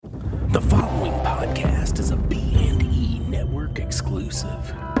The following podcast is a B&E Network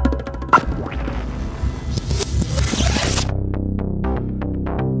exclusive.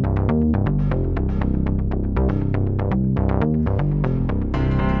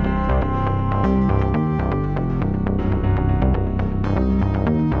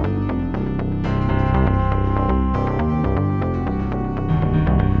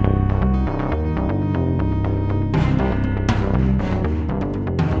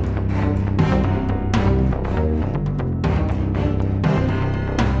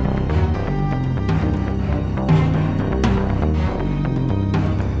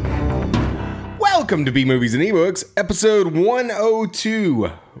 Welcome to B Movies and Ebooks, episode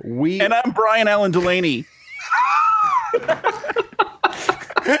 102. And I'm Brian Allen Delaney.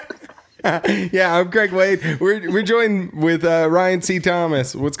 Yeah, I'm Craig Wade. We're joined with Ryan C.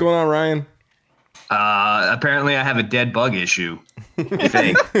 Thomas. What's going on, Ryan? Apparently I have a dead bug issue. I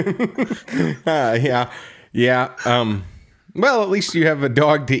think. Yeah. Well, at least you have a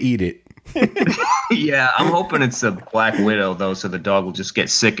dog to eat it. Yeah, I'm hoping it's a black widow, though, so the dog will just get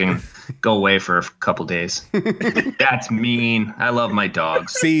sick and go away for a couple days. That's mean. I love my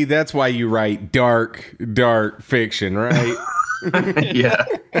dogs. See, that's why you write dark fiction, right? Yeah.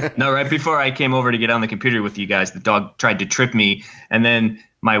 No, right before I came over to get on the computer with you guys, the dog tried to trip me, and then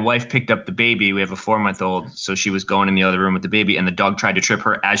my wife picked up the baby. We have a 4-month-old, so she was going in the other room with the baby, and the dog tried to trip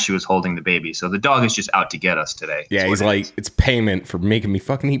her as she was holding the baby. So the dog is just out to get us today. Yeah, he's like, it's payment for making me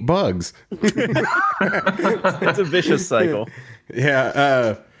fucking eat bugs. It's a vicious cycle.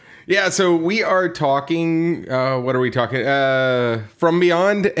 Yeah. So we are talking, what are we talking? From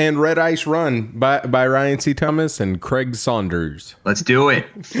Beyond and Red Ice Run by Ryan C. Thomas and Craig Saunders. Let's do it.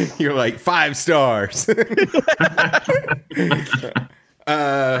 You're like 5 stars.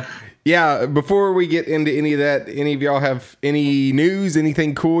 Yeah, before we get into any of that, any of y'all have any news,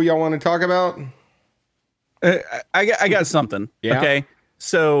 anything cool y'all want to talk about? I got something. Yeah. Okay.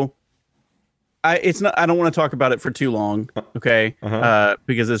 So I don't want to talk about it for too long. Okay.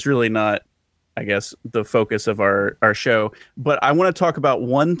 Because it's really not, I guess, the focus of our show. But I want to talk about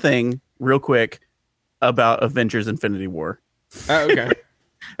one thing real quick about Avengers Infinity War. Oh, okay.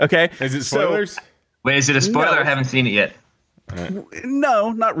 Okay. Is it spoilers? Wait, is it a spoiler? No. I haven't seen it yet.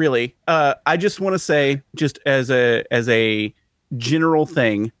 No, not really. I just want to say, just as a general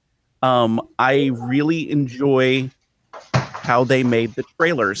thing, I really enjoy how they made the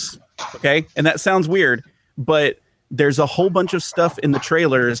trailers. Okay, and that sounds weird, but there's a whole bunch of stuff in the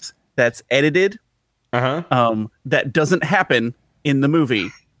trailers that's edited, that doesn't happen in the movie.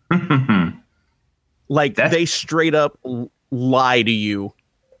 Like they straight up lie to you.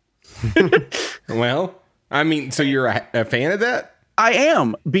 Well, I mean, so you're a fan of that? I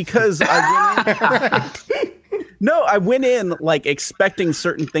am, because I went in like expecting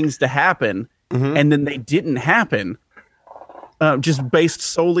certain things to happen, and then they didn't happen, just based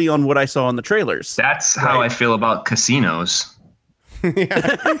solely on what I saw in the trailers. That's how I feel about casinos.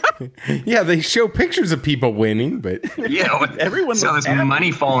 Yeah, they show pictures of people winning, but Yeah, Everyone so looks there's happy.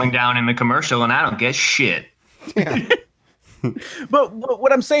 money falling down in the commercial, and I don't get shit. But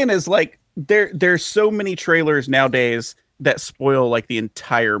what I'm saying is, like, there's so many trailers nowadays that spoil like the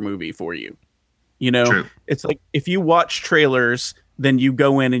entire movie for you. You know, True. It's like if you watch trailers, then you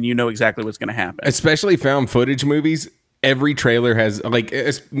go in and you know exactly what's going to happen. especially found footage movies, every trailer has, like,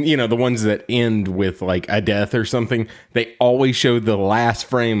 the ones that end with like a death or something, they always show the last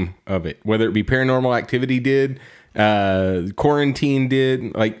frame of it, whether it be Paranormal Activity did, Quarantine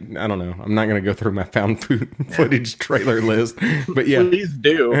did. Like, I don't know, I'm not going to go through my found footage trailer list, but yeah. Please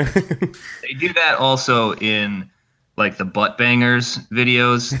do. They do that also in like the butt bangers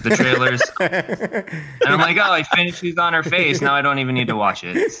videos, the trailers. And I'm like, oh, I finished these on her face. Now I don't even need to watch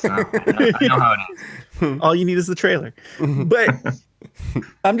it. So, I know how it is. All you need is the trailer. But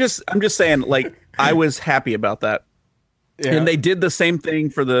I'm just saying, like, I was happy about that. Yeah. And they did the same thing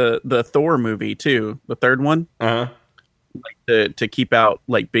for the Thor movie too, the third one. Like to keep out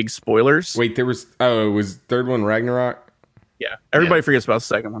like big spoilers. Wait, it was third one Ragnarok? Yeah. Everybody forgets about the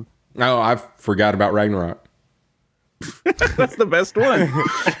second one. Oh, I forgot about Ragnarok. That's the best one.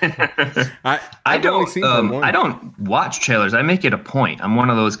 I don't watch trailers. I make it a point. I'm one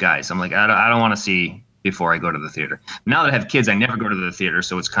of those guys. I'm like, I don't want to see before I go to the theater. Now that I have kids, I never go to the theater,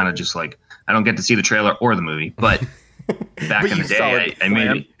 so it's kind of just like I don't get to see the trailer or the movie. But back in the day, I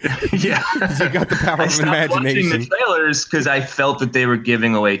made it. Yeah, You got the power I of stopped imagination. watching the trailers because I felt that they were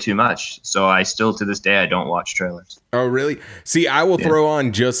giving away too much. So I still, to this day, I don't watch trailers. Oh, really? See, I will throw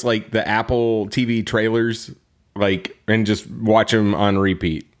on just like the Apple TV trailers, like, and just watch them on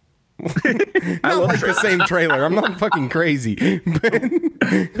repeat. Not like the same trailer. I'm not fucking crazy. But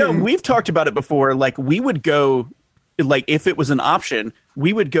no, we've talked about it before. Like, we would go, like, if it was an option,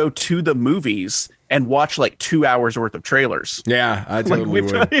 we would go to the movies and watch like 2 hours worth of trailers. Yeah, I totally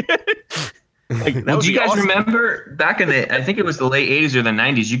would. Do you guys remember back in I think it was the late 80s or the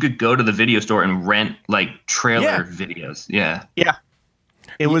 90s, you could go to the video store and rent like trailer videos. Yeah. Yeah.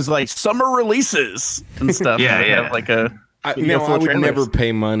 It was like summer releases and stuff. Yeah. Like a. I would never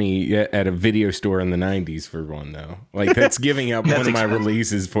pay money at a video store in the 90s for one, though. Like, that's giving up one of my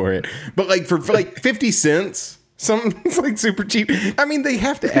releases for it. But like for like 50 cents, something's like super cheap. I mean, they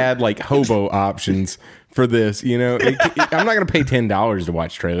have to add like hobo options for this, you know. I'm not going to pay $10 to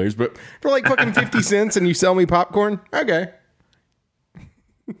watch trailers, but for like fucking 50 cents and you sell me popcorn, okay.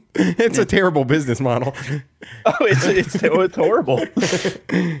 It's a terrible business model. Oh, it's horrible.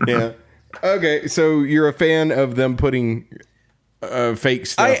 Yeah. Okay, so you're a fan of them putting fake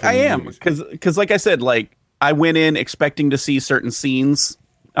stuff. I am, because like I said, like, I went in expecting to see certain scenes.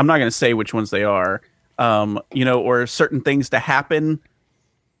 I'm not going to say which ones they are, or certain things to happen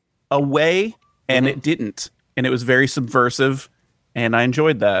away, and it didn't, and it was very subversive, and I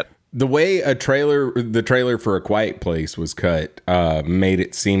enjoyed that. The way the trailer for A Quiet Place was cut made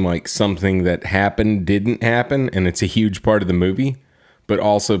it seem like something that happened didn't happen, and it's a huge part of the movie. But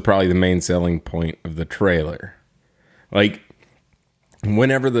also probably the main selling point of the trailer. Like,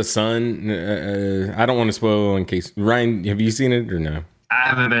 whenever the son... I don't want to spoil in case... Ryan, have you seen it or no? I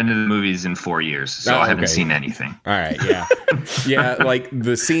haven't been to the movies in 4 years, so I haven't seen anything. All right, yeah. Yeah, like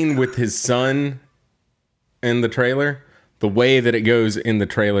the scene with his son in the trailer, the way that it goes in the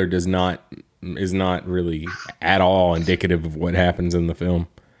trailer is not really at all indicative of what happens in the film.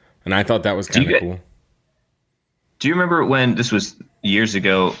 And I thought that was kind of cool. Do you remember when this was years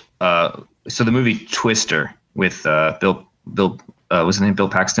ago? So the movie Twister with Bill was his name Bill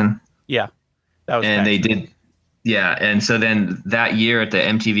Paxton? Yeah, that was. And Paxton. they did, yeah. And so then that year at the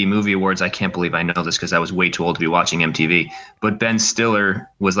MTV Movie Awards, I can't believe I know this because I was way too old to be watching MTV. But Ben Stiller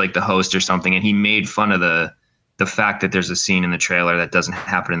was like the host or something, and he made fun of the fact that there's a scene in the trailer that doesn't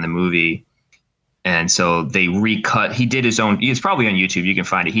happen in the movie. And so they recut. He did his own. It's probably on YouTube. You can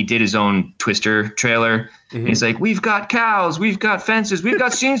find it. He did his own Twister trailer. Mm-hmm. And he's like, "We've got cows, we've got fences, we've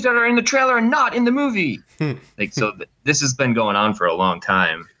got scenes that are in the trailer and not in the movie." Like, so this has been going on for a long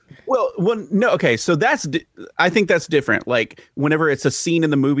time. Well, no, okay. So I think that's different. Like, whenever it's a scene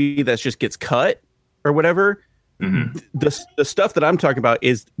in the movie that just gets cut or whatever, the stuff that I'm talking about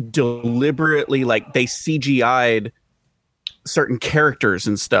is deliberately, like, they CGI'd certain characters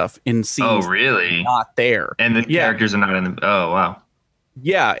and stuff in scenes. Oh, really? Not there, and the characters are not in the. Oh, wow.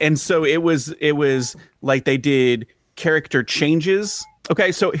 Yeah, and so it was like they did character changes.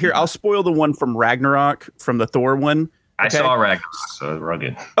 Okay, so here I'll spoil the one from Ragnarok, from the Thor one. Okay? I saw Ragnarok, so we're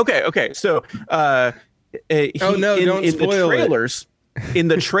good. Okay. So, don't spoil the trailers. In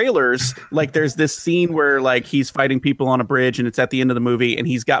the trailers, like, there's this scene where, like, he's fighting people on a bridge, and it's at the end of the movie, and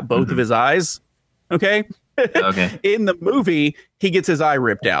he's got both of his eyes. Okay. Okay. In the movie, he gets his eye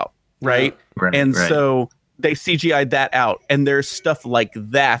ripped out, right? So they CGI'd that out, and there's stuff like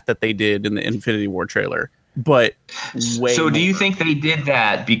that they did in the Infinity War trailer. But so do you think they did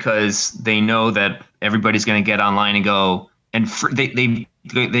that because they know that everybody's going to get online and go and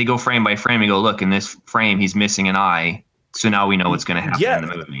they go frame by frame and go, look, in this frame he's missing an eye, so now we know what's going to happen in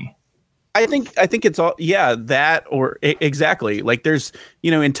the movie? I think it's all that or exactly. Like, there's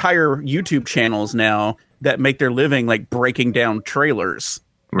entire YouTube channels now that make their living like breaking down trailers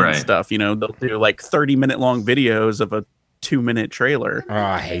and stuff. They'll do like 30-minute long videos of a 2-minute trailer. Oh,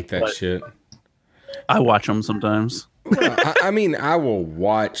 I hate that shit. I watch them sometimes. I mean, I will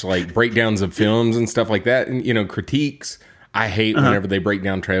watch like breakdowns of films and stuff like that, and critiques. I hate whenever they break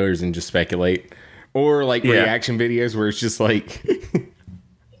down trailers and just speculate, or like reaction videos where it's just like.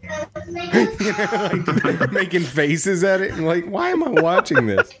 Like making faces at it and like, why am I watching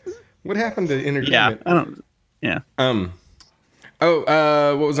this? What happened to entertainment? What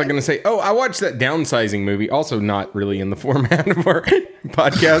was I going to say? Oh, I watched that Downsizing movie. Also not really in the format of our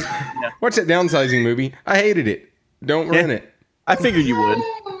podcast. Watch that Downsizing movie. I hated it. Don't run it. I figured you would.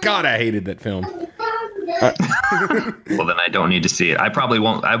 God, I hated that film. Well, then I don't need to see it. I probably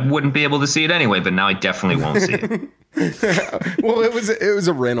won't. I wouldn't be able to see it anyway, but now I definitely won't see it. Well, it was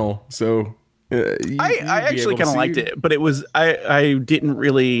a rental, so I actually kind of liked it, but it was I didn't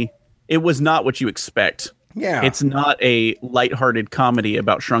really. It was not what you expect. Yeah, it's not a lighthearted comedy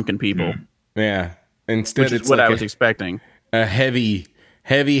about shrunken people. Yeah, instead, which is what I was expecting. A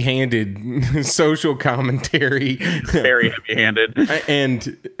heavy-handed social commentary. Very heavy-handed.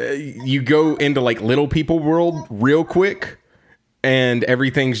 And you go into like little people world real quick. and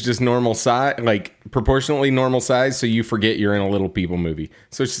everything's just normal size, like proportionally normal size, so you forget you're in a Little People movie.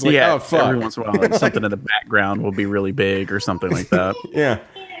 So it's just like, oh fuck. Every once in a while, like, something in the background will be really big or something like that. Yeah,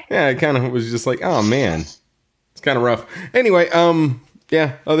 it kind of was just like, oh man, it's kind of rough. Anyway,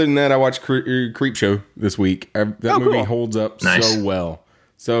 yeah. Other than that, I watched Creep Show this week. That movie holds up so well,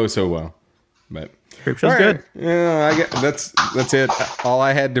 so well. But Creep Show's good. Yeah, that's it. All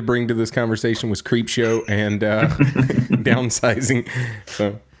I had to bring to this conversation was Creep Show and downsizing.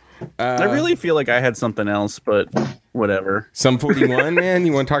 So I really feel like I had something else, but whatever. Sum 41, man.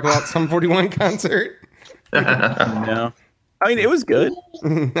 You want to talk about Sum 41 concert? No, I mean it was good.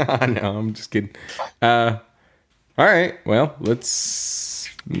 No, I'm just kidding. All right, well let's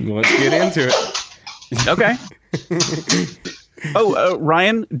get into it. Okay. Oh,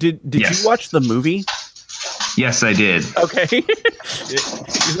 Ryan, did you watch the movie? Yes, I did. Okay.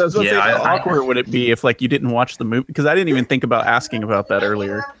 How awkward would it be if like you didn't watch the movie? Because I didn't even think about asking about that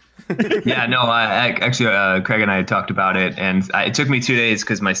earlier. Yeah, no, actually, Craig and I had talked about it, and it took me 2 days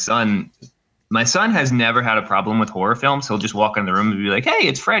because my son has never had a problem with horror films. He'll just walk in the room and be like, "Hey,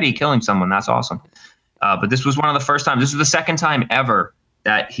 it's Freddy killing someone. That's awesome." But this was one of the first times. This was the second time ever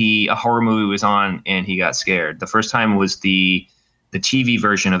that a horror movie was on and he got scared. The first time was the TV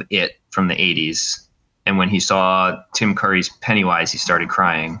version of It from the 80s. And when he saw Tim Curry's Pennywise, he started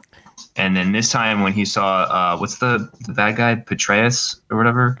crying. And then this time when he saw, what's the bad guy, Petraeus or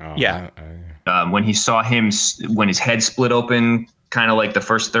whatever? Oh, yeah. When he saw him, when his head split open, kind of like the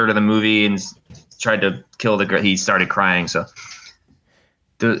first third of the movie and tried to kill the girl, he started crying. So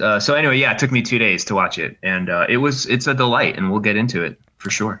anyway, yeah, it took me 2 days to watch it. And it's a delight, and we'll get into it for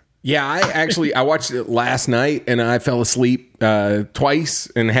sure. Yeah, I watched it last night and I fell asleep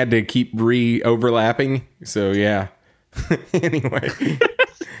twice and had to keep overlapping. So yeah. Anyway.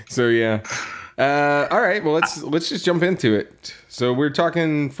 So yeah. All right. Well, let's just jump into it. So we're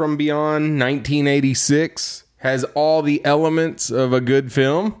talking From Beyond, 1986. Has all the elements of a good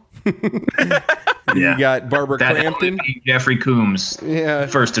film. You got Barbara Crampton, Jeffrey Combs,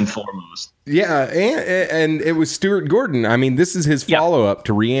 first and foremost. Yeah, and it was Stuart Gordon. I mean, this is his follow-up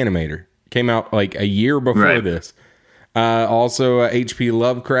to Reanimator. Came out like a year before this. Also, H.P.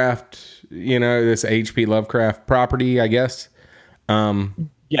 Lovecraft. This H.P. Lovecraft property, I guess.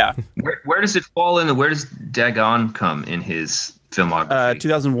 Yeah. Where does it fall in? Where does Dagon come in his filmography?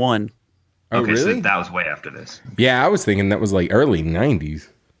 2001. Oh, okay, really? So that was way after this. Yeah, I was thinking that was like early 90s.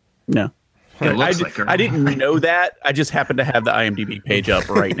 No. I didn't know that. I just happen to have the IMDb page up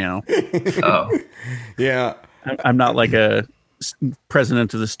right now. Oh. Yeah. I'm not like a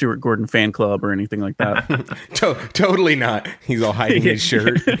president of the Stuart Gordon fan club or anything like that. Totally not. He's all hiding his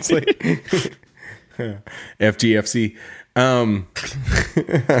shirt. It's like FGFC.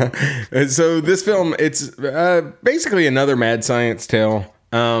 So this film, it's basically another mad science tale.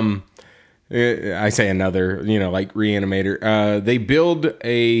 I say another, like Reanimator. They build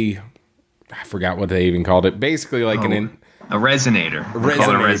I forgot what they even called it. Basically, like a resonator.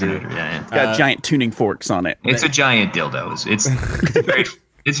 Resonator. Yeah. It's got giant tuning forks on it. It's a giant dildo.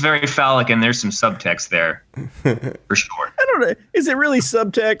 It's very phallic, and there's some subtext there for sure. I don't know. Is it really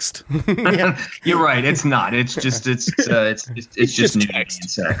subtext? Yeah. You're right. It's not. It's just just nudity and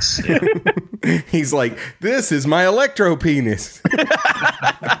sex. Yeah. He's like, this is my electro penis.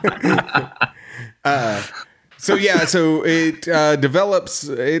 So it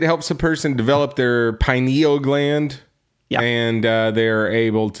it helps a person develop their pineal gland, and they're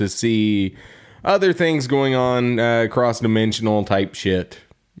able to see other things going on, cross-dimensional type shit.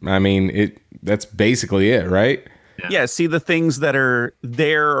 I mean, that's basically it, right? Yeah, see the things that are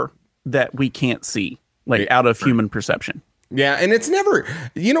there that we can't see, like out of human perception. Yeah, and it's never,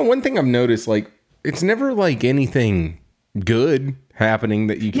 one thing I've noticed, like, it's never like anything good happening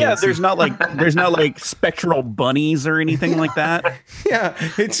that you can't see. There's not like spectral bunnies or anything like that. Yeah,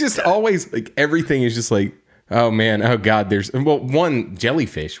 it's just always like everything is just like, oh man, oh god, there's one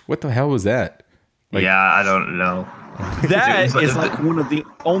jellyfish. What the hell was that? Like, yeah, I don't know. That is like one of the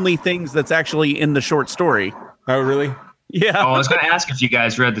only things that's actually in the short story. Oh, really? Yeah. Oh, I was going to ask if you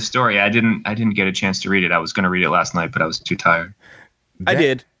guys read the story. I didn't get a chance to read it. I was going to read it last night, but I was too tired. I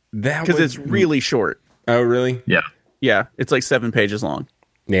did. Because it's really short. Oh, really? Yeah. Yeah, it's like 7 pages long.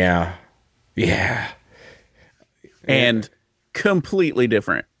 Yeah. And completely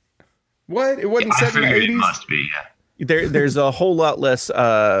different. What? It wasn't set in the 80s? It must be, yeah. There's a whole lot less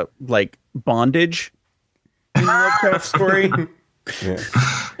like bondage in the Lovecraft story.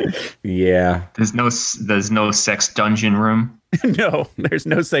 Yeah. There's no sex dungeon room. No, there's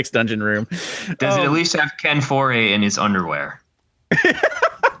no sex dungeon room. Does it at least have Ken Foray in his underwear?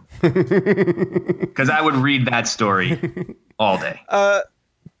 Because I would read that story all day.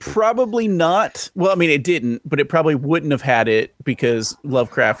 Probably not. Well, I mean, it didn't, but it probably wouldn't have had it because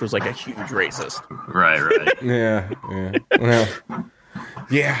Lovecraft was like a huge racist. Right. Yeah. Well,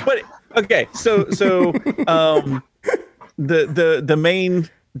 yeah. But okay, so the main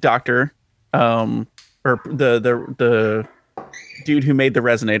doctor, or the dude who made the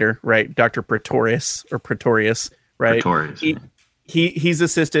resonator, right? Dr. Pretorius, right? Pretorius. He's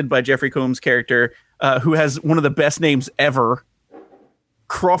assisted by Jeffrey Combs' character, who has one of the best names ever.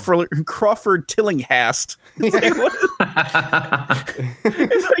 Crawford Tillinghast. It's like, what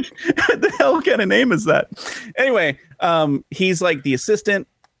the hell kind of name is that? Anyway, he's like the assistant,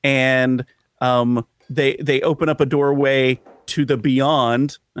 and they open up a doorway to the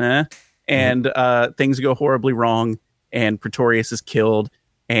beyond, and things go horribly wrong, and Pretorius is killed,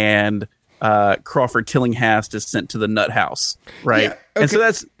 and Crawford Tillinghast is sent to the nut house, right? Yeah, okay. And so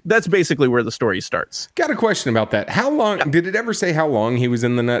that's basically where the story starts. Got a question about that. How long did it ever say how long he was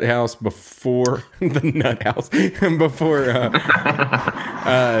in the nut house before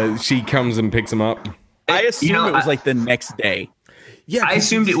she comes and picks him up? I assume it was like the next day. Yeah, I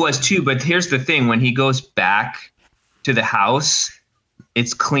assumed it was too, but here's the thing: when he goes back to the house,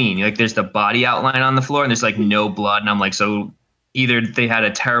 it's clean. Like there's the body outline on the floor, and there's like no blood, and I'm like, so either they had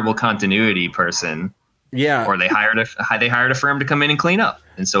a terrible continuity person, or they hired a firm to come in and clean up,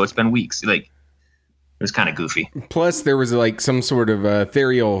 and so it's been weeks. Like it was kind of goofy. Plus, there was like some sort of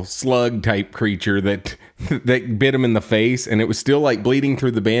ethereal slug type creature that bit him in the face, and it was still like bleeding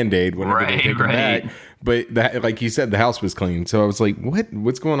through the Band-Aid whenever they take him back. But that, like you said, the house was clean, so I was like,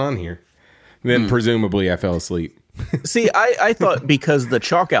 "What's going on here?" Then presumably, I fell asleep. See, I thought because the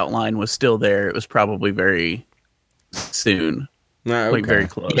chalk outline was still there, it was probably very soon. Okay. Like very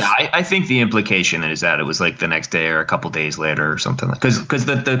close. Yeah, I think the implication is that it was like the next day or a couple days later or something. Because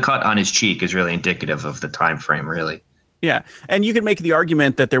the cut on his cheek is really indicative of the time frame, really. Yeah, and you could make the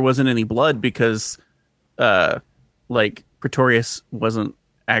argument that there wasn't any blood because, like Pretorius wasn't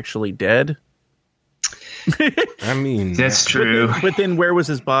actually dead. I mean, that's true. But then where was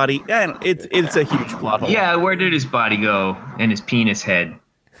his body? And it's a huge plot hole. Yeah, where did his body go and his penis head?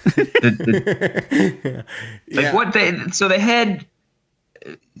 What so the head,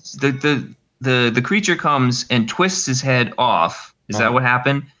 the creature comes and twists his head off. Is that what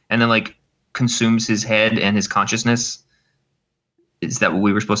happened? And then like consumes his head and his consciousness. Is that what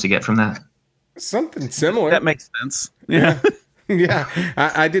we were supposed to get from that? Something similar. That makes sense. Yeah. Yeah,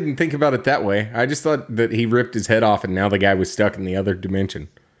 I didn't think about it that way. I just thought that he ripped his head off and now the guy was stuck in the other dimension.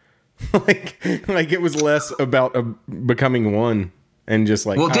 like it was less about becoming one and just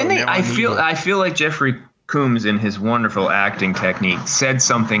like. Well, didn't they? I feel like Jeffrey Combs, in his wonderful acting technique, said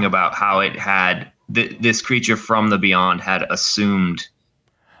something about how it had this creature from the beyond had assumed.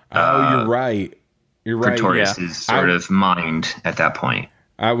 You're right. You're right. Pretorius' sort of mind at that point.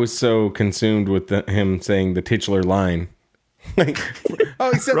 I was so consumed with him saying the titular line. Like,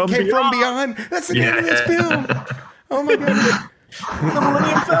 he said came from beyond. That's the name of this film. Oh my god. The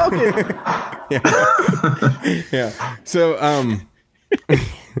Millennium Falcon. Yeah. So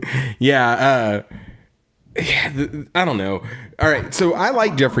I don't know. All right. So I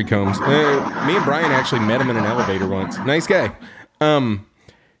like Jeffrey Combs. Me and Brian actually met him in an elevator once. Nice guy.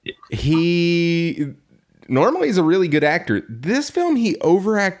 He normally is a really good actor. This film, he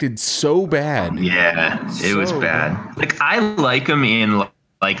overacted so bad. Yeah, it was bad. Like, I like him in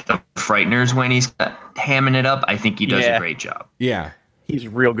like The Frighteners when he's hamming it up. I think he does a great job. Yeah. He's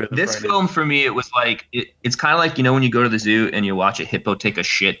real good. This film, for me, it was like, it's kind of like, you know, when you go to the zoo and you watch a hippo take a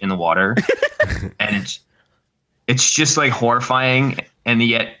shit in the water. And it's just like horrifying and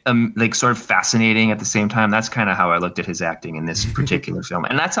yet like sort of fascinating at the same time. That's kind of how I looked at his acting in this particular film.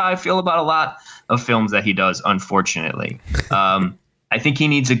 And that's how I feel about a lot of films that he does, unfortunately. I think he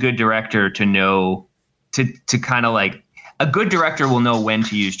needs a good director to know to kind of like, a good director will know when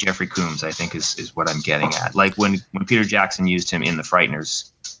to use Jeffrey Combs, I think is what I'm getting at. Like when Peter Jackson used him in The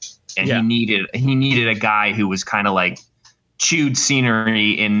Frighteners, and he needed a guy who was kind of like chewed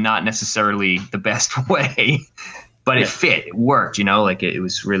scenery in not necessarily the best way, but it fit, it worked, you know, like it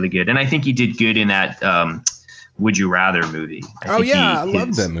was really good. And I think he did good in that Would You Rather movie. I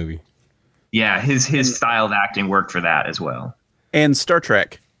loved that movie. Yeah, his style of acting worked for that as well. And Star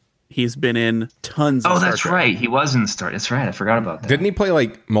Trek. He's been in tons of Star that's Trek. Right. He was in Star. That's right. I forgot about that. Didn't he play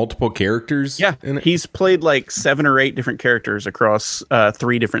like multiple characters? Yeah. He's played like 7 or 8 different characters across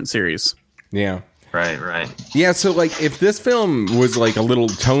 3 different series. Yeah. Right. Yeah, so like if this film was like a little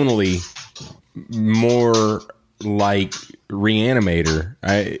tonally more like Reanimator,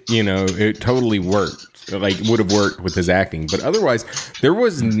 it totally worked. Like, would have worked with his acting, but otherwise there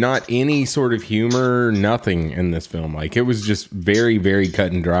was not any sort of humor, nothing in this film. Like, it was just very, very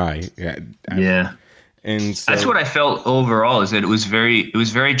cut and dry. Yeah. And so, that's what I felt overall, is that it was very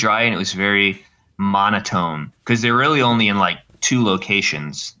dry and it was very monotone, because they're really only in like 2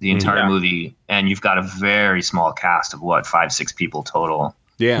 locations the entire movie, and you've got a very small cast of 5-6 people total.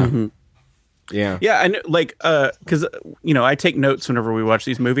 Yeah. Mm-hmm. Yeah, and like, because I take notes whenever we watch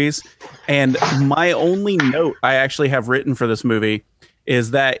these movies, and my only note I actually have written for this movie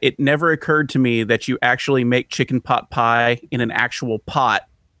is that it never occurred to me that you actually make chicken pot pie in an actual pot.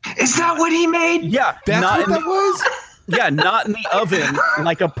 Is that what he made? Yeah, that's what that was. Yeah, not in the oven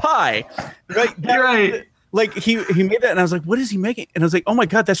like a pie. Right, right. Like he made that, and I was like, "What is he making?" And I was like, "Oh my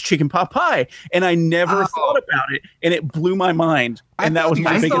god, that's chicken pot pie!" And I never thought about it, and it blew my mind. And that was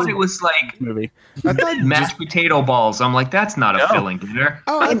my biggest. I thought it was like movie. I thought mashed potato balls. I'm like, that's not a filling dinner.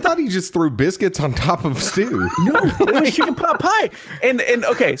 Oh, I thought he just threw biscuits on top of stew. No, it was chicken pot pie. And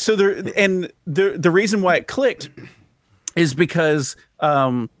okay, so the reason why it clicked is because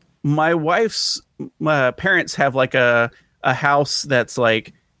my wife's parents have like a house that's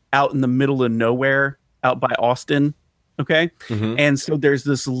like out in the middle of nowhere, out by Austin. Okay. Mm-hmm. And so there's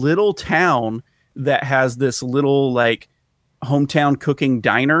this little town that has this little like hometown cooking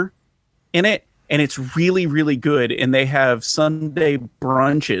diner in it. And it's really, really good. And they have Sunday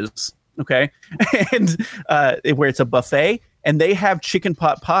brunches. Okay. And where it's a buffet, and they have chicken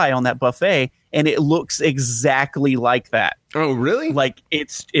pot pie on that buffet, and it looks exactly like that. Oh, really? Like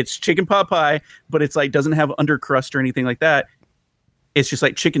it's chicken pot pie, but it's like doesn't have undercrust or anything like that. It's just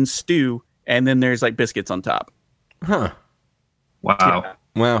like chicken stew, and then there's like biscuits on top. Huh. Wow. Yeah.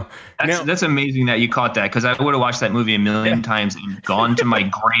 Wow. That's amazing that you caught that, because I would have watched that movie a million times and gone to my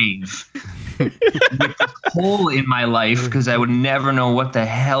grave with this hole in my life, because I would never know what the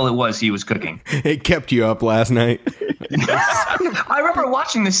hell it was he was cooking. It kept you up last night. I remember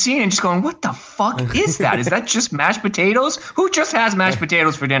watching the scene and just going, what the fuck is that? Is that just mashed potatoes? Who just has mashed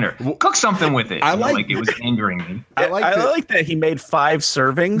potatoes for dinner? Cook something with it. Like it was angering me. I like that he made 5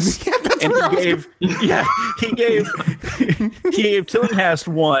 servings. Yeah, that's and he gave Tillinghast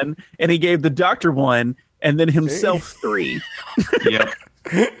 1, and he gave the doctor 1, and then himself 3. Yep.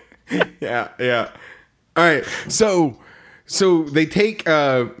 Yeah. All right. So they take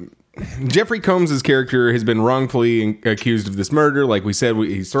Jeffrey Combs' character has been wrongfully accused of this murder. Like we said,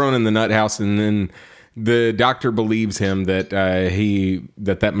 he's thrown in the nut house, and then the doctor believes him that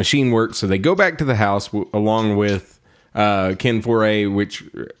that machine works. So they go back to the house along with Ken Foray,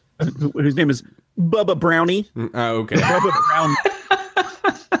 whose name is Bubba Brownie. Okay. Bubba Brown.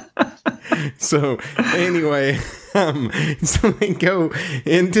 So anyway, so they go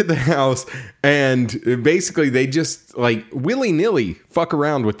into the house, and basically they just like willy-nilly fuck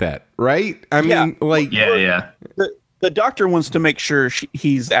around with that, right? I mean, like, yeah. The doctor wants to make sure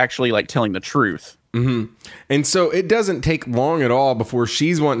he's actually like telling the truth. Mm-hmm. And so it doesn't take long at all before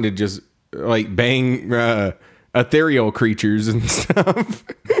she's wanting to just like bang ethereal creatures and stuff.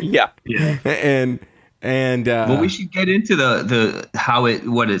 Yeah. And well, we should get into the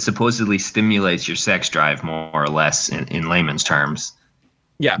what it supposedly stimulates your sex drive, more or less, in layman's terms.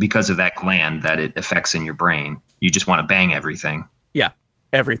 Yeah, because of that gland that it affects in your brain. You just want to bang everything. Yeah,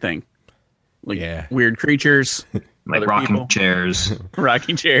 everything. Like weird creatures, like rocking chairs.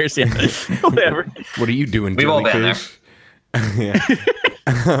 Rocking chairs, yeah. Whatever. What are you doing? We've all been there.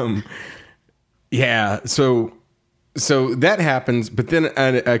 Yeah. So that happens, but then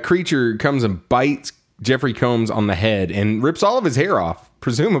a creature comes and bites Jeffrey Combs on the head and rips all of his hair off,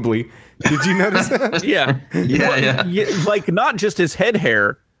 presumably. Did you notice that? Yeah. Like, not just his head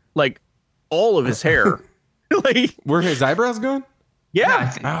hair, like all of his hair. Like, were his eyebrows gone?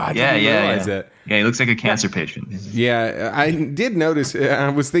 Yeah. I didn't realize that. Yeah, he looks like a cancer patient. Yeah, I did notice. I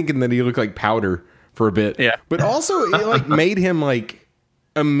was thinking that he looked like powder for a bit. Yeah. But also, it like made him like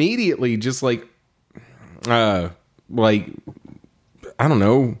immediately just like I don't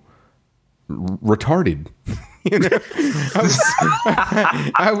know, retarded. You know,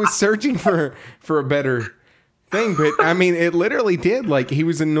 I was searching for a better thing, but I mean, it literally did. Like, he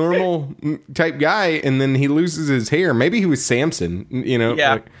was a normal type guy, and then he loses his hair. Maybe he was Samson. You know,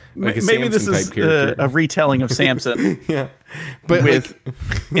 yeah. Like a maybe Samson this is a retelling of Samson. Yeah, but with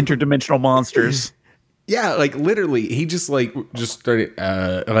interdimensional monsters. Yeah, like literally, he just started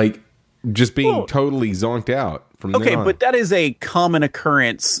just being totally zonked out from okay, then on. But that is a common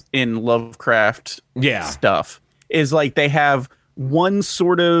occurrence in Lovecraft stuff. Is like they have one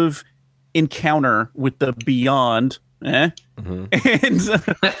sort of encounter with the beyond, I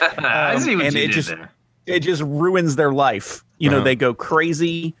see what you did there. it just ruins their life. You know, they go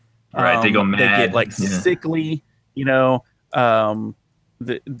crazy. Right, they go mad. They get like sickly. You know,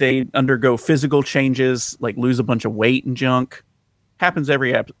 they undergo physical changes, like lose a bunch of weight and junk. Happens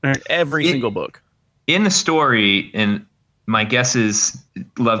every single book. In the story, and my guess is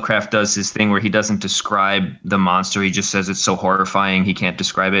Lovecraft does his thing where he doesn't describe the monster. He just says it's so horrifying he can't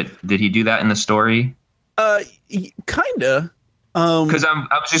describe it. Did he do that in the story? Kinda. Because I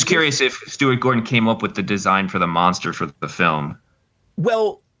was just curious if Stuart Gordon came up with the design for the monster for the film.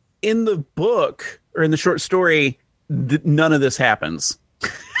 Well, in the book or in the short story, none of this happens.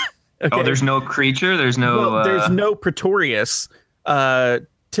 Okay. Oh, there's no creature? There's no... there's no Pretorius.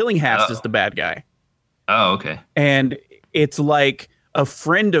 Tillinghast is the bad guy. Oh, okay. And it's like a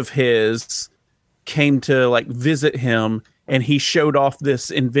friend of his came to like visit him, and he showed off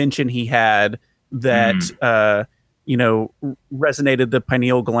this invention he had that resonated the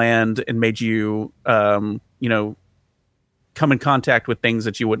pineal gland and made you come in contact with things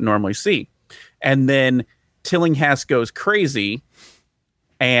that you wouldn't normally see. And then Tillinghast goes crazy,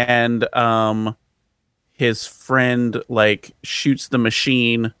 and his friend like shoots the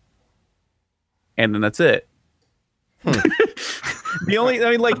machine, and then that's it.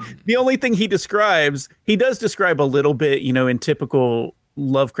 The only thing he describes, he does describe a little bit, in typical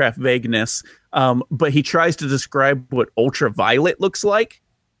Lovecraft vagueness, but he tries to describe what ultraviolet looks like,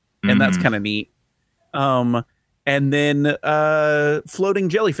 and that's kind of neat. And then floating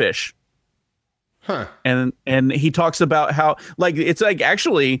jellyfish. Huh. And he talks about how it's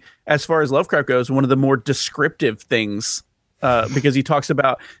actually, as far as Lovecraft goes, one of the more descriptive things, because he talks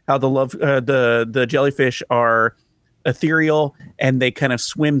about how the jellyfish are ethereal and they kind of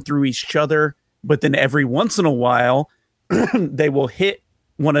swim through each other, but then every once in a while they will hit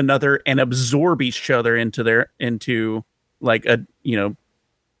one another and absorb each other into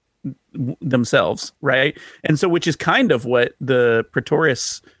themselves, right? And so, which is kind of what the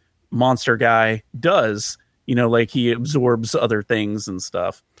Pretorius monster guy does, he absorbs other things and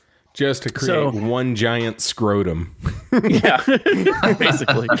stuff just to create one giant scrotum. Yeah.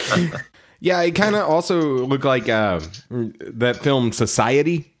 Basically. Yeah, it kind of also looked like that film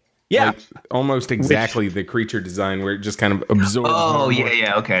Society. Yeah, like, almost exactly the creature design where it just kind of absorbs. Oh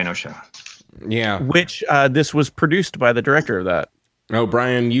yeah, okay, no show. Yeah, which this was produced by the director of that. Oh,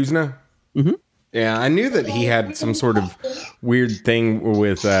 Brian Usna. Mm-hmm. Yeah, I knew that he had some sort of weird thing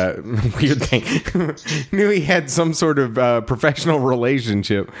with knew he had some sort of professional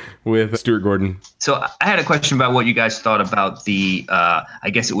relationship with Stuart Gordon. So I had a question about what you guys thought about the, I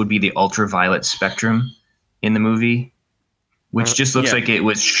guess it would be the ultraviolet spectrum in the movie, which just looks like it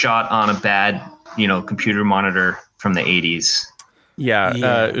was shot on a bad, computer monitor from the 80s.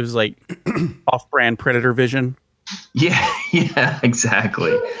 Yeah. It was like off-brand Predator vision. Yeah,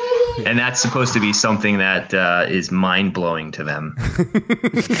 exactly. And that's supposed to be something that is mind-blowing to them.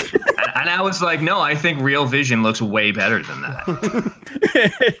 And I was like, no, I think real vision looks way better than that.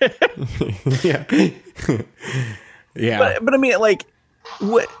 Yeah. But I mean, like,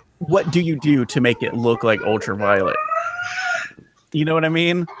 what do you do to make it look like ultraviolet? You know what I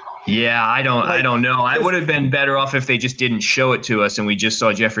mean? Yeah, I don't know. I would have been better off if they just didn't show it to us and we just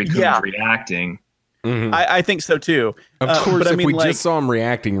saw Jeffrey Combs reacting. Mm-hmm. I think so too. Of course, but if we just saw him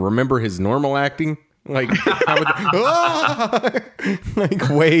reacting, remember his normal acting? Like, like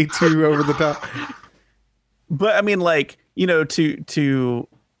way too over the top. But I mean, to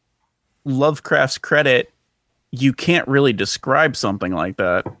Lovecraft's credit, you can't really describe something like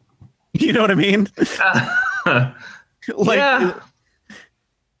that. You know what I mean? Yeah.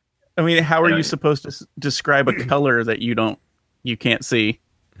 I mean, how are you supposed to describe a color that you can't see?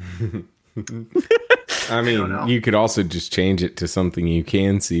 I mean, you could also just change it to something you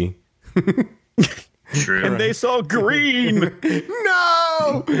can see. True. And they saw green.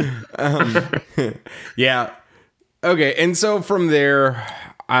 No. Yeah. Okay. And so from there,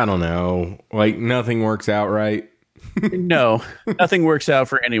 I don't know. Like nothing works out right. No, nothing works out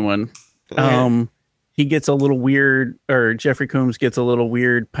for anyone. He gets a little weird, or Jeffrey Combs gets a little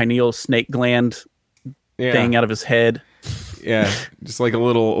weird pineal snake gland thing out of his head. Yeah, just like a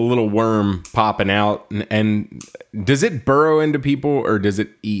little worm popping out. And does it burrow into people or does it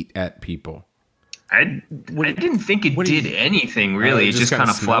eat at people? I didn't think it did anything really. It just kind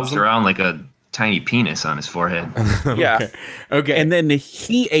of flops around like a tiny penis on his forehead. Yeah. Okay. And then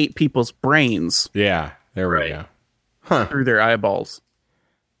he ate people's brains. Yeah. There we go. Huh. Through their eyeballs.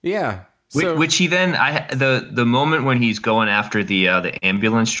 Yeah. So, which he then the moment when he's going after the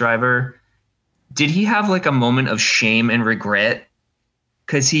ambulance driver, did he have like a moment of shame and regret?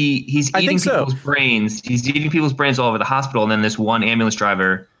 Because he's eating people's brains. He's eating people's brains all over the hospital, and then this one ambulance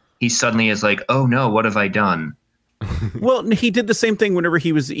driver he suddenly is like, oh no, what have I done? Well, he did the same thing whenever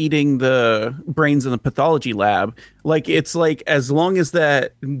he was eating the brains in the pathology lab. Like, it's like, as long as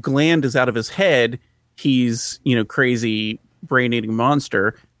that gland is out of his head, he's, crazy brain eating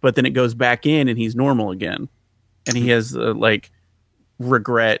monster, but then it goes back in and he's normal again. And he has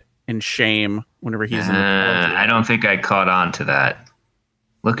regret and shame whenever he's in the pathology. I don't think I caught on to that.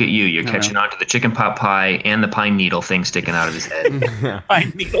 Look at you. You're catching on to the chicken pot pie and the pine needle thing sticking out of his head.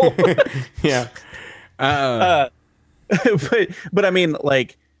 Pine needle. Yeah. But I mean,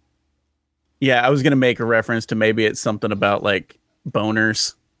 like, yeah, I was going to make a reference to maybe it's something about like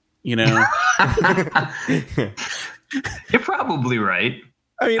boners, You're probably right.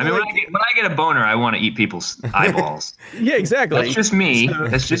 I mean like, when I get a boner, I want to eat people's eyeballs. Yeah, exactly. That's just me.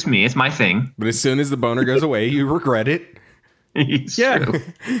 That's just me. It's my thing. But as soon as the boner goes away, you regret it. Yeah.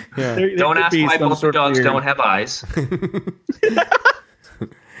 Yeah. Don't ask why both dogs don't have eyes.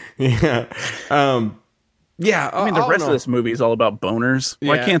 Yeah. Yeah, I mean, the rest of this movie is all about boners. Yeah.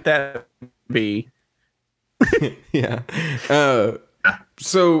 Why can't that be? Yeah.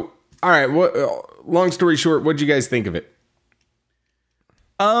 So, all right. Long story short, what'd you guys think of it?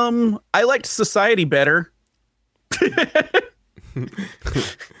 I liked Society better.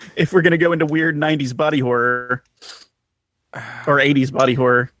 If we're gonna go into weird '90s body horror or '80s body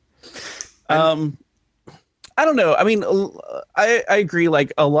horror, I don't know. I mean, I agree.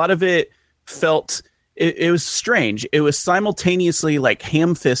 Like, a lot of it felt. It was strange. It was simultaneously like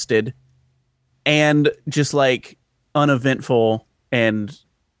ham-fisted and just like uneventful, and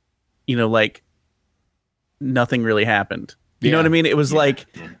like nothing really happened. You know what I mean? It was like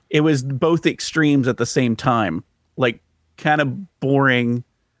it was both extremes at the same time, like kind of boring,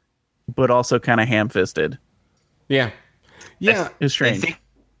 but also kind of ham-fisted. Yeah, yeah, it was strange. I think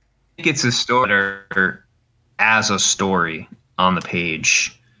it's a story as a story on the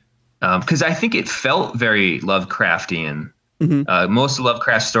page. Because I think it felt very Lovecraftian. Mm-hmm. Most of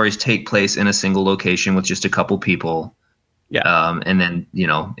Lovecraft stories take place in a single location with just a couple people. Yeah. And then,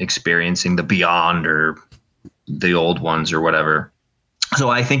 experiencing the beyond or the old ones or whatever. So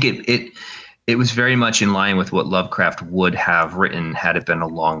I think it was very much in line with what Lovecraft would have written had it been a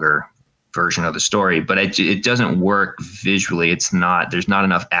longer version of the story. But it doesn't work visually. There's not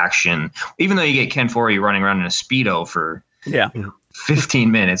enough action. Even though you get Ken Foree running around in a Speedo for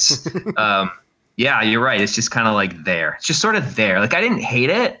 15 minutes. Yeah, you're right. It's just kind of like there. It's just sort of there. Like, I didn't hate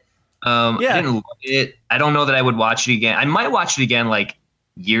it. I didn't love it. I don't know that I would watch it again. I might watch it again like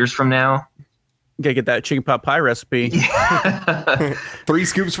years from now. You gotta get that chicken pot pie recipe. Yeah. 3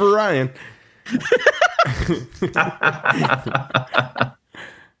 scoops for Ryan.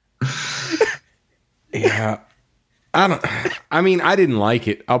 Yeah. I didn't like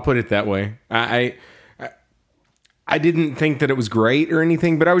it. I'll put it that way. I didn't think that it was great or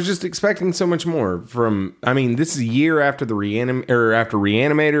anything, but I was just expecting so much more from. I mean, this is a year after after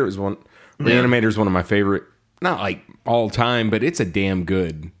Reanimator. It was Reanimator is one of my favorite, not like all time, but it's a damn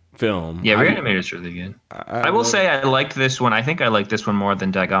good film. Yeah, Reanimator is really good. I will say I liked this one. I think I liked this one more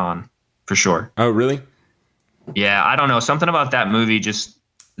than Dagon, for sure. Oh, really? Yeah, I don't know. Something about that movie just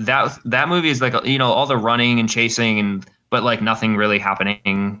that movie is like all the running and chasing but like nothing really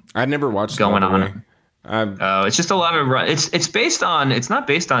happening. I never watched going on. It's just a lot of run. It's not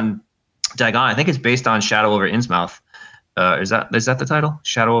based on Dagon. I think it's based on Shadow over Innsmouth. Is that the title?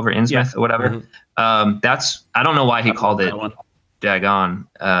 Shadow over Innsmouth or whatever. Mm-hmm. I don't know why he called it Dagon.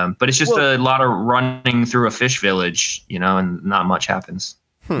 But it's just a lot of running through a fish village, and not much happens.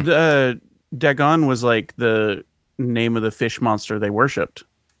 Dagon was like the name of the fish monster they worshipped.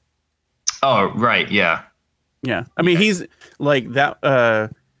 Oh, right. Yeah. Yeah. I mean, he's like that.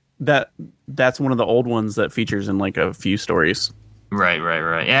 That's one of the old ones that features in like a few stories. Right.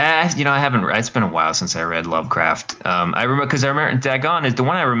 Yeah, I haven't. It's been a while since I read Lovecraft. I remember Dagon is the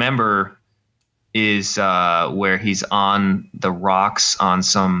one I remember is where he's on the rocks on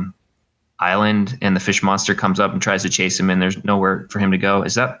some island and the fish monster comes up and tries to chase him and there's nowhere for him to go.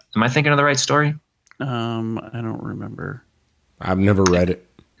 Am I thinking of the right story? I don't remember. I've never read it.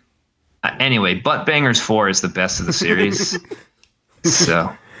 Anyway, Butt Bangers 4 is the best of the series.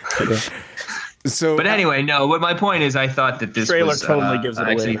 But anyway, no. What my point is, I thought that this trailer was, totally gives it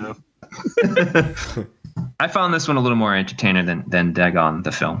away now. I found this one a little more entertaining than Dagon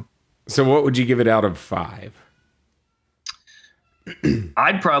the film. So, what would you give it out of 5?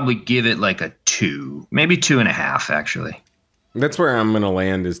 I'd probably give it like a 2, maybe 2.5. Actually, that's where I'm going to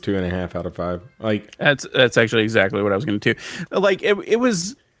land. Is 2.5 out of 5. Like that's actually exactly what I was going to do. Like it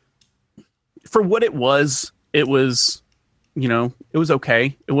was for what it was. It was. It was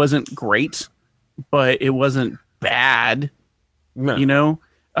okay. It wasn't great, but it wasn't bad. No.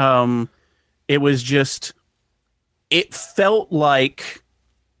 It was just, it felt like,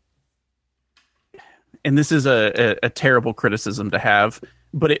 and this is a terrible criticism to have,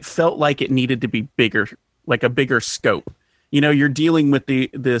 but it felt like it needed to be bigger, like a bigger scope. You're dealing with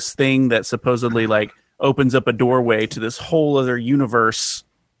this thing that supposedly like opens up a doorway to this whole other universe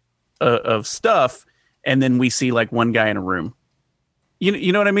of stuff, and then we see like one guy in a room.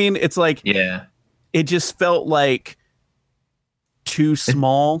 You know what I mean? It's like, yeah, it just felt like too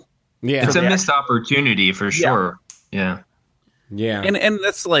small. Yeah, it's a missed opportunity for sure. Yeah. And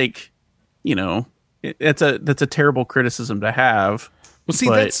that's like, that's a terrible criticism to have. Well, see,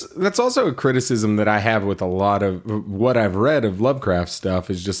 that's also a criticism that I have with a lot of what I've read of Lovecraft stuff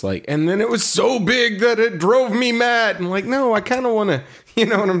is just like, and then it was so big that it drove me mad. And like, no, I kind of want to, you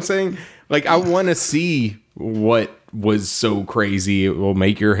know what I'm saying? Like, I want to see what was so crazy. It will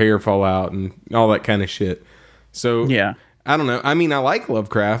make your hair fall out and all that kind of shit. So, yeah. I don't know. I mean, I like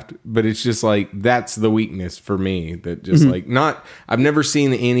Lovecraft, but it's just like, that's the weakness for me. That just I've never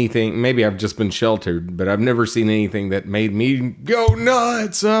seen anything. Maybe I've just been sheltered, but I've never seen anything that made me go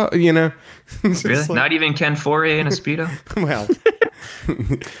nuts. Really? Like, not even Ken Foray in a Speedo? Well,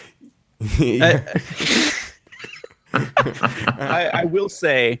 I will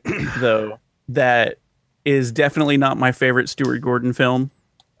say, though, that is definitely not my favorite Stuart Gordon film.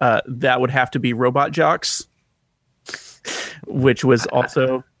 That would have to be Robot Jocks, which was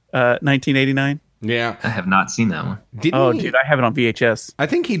also 1989. Yeah. I have not seen that one. Dude, I have it on VHS. I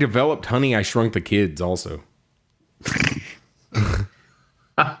think he developed Honey, I Shrunk the Kids also.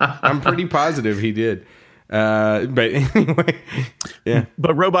 I'm pretty positive he did. But anyway, yeah.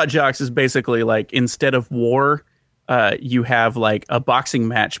 But Robot Jocks is basically like, instead of war, you have like a boxing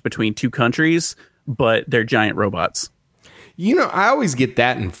match between two countries, but they're giant robots. I always get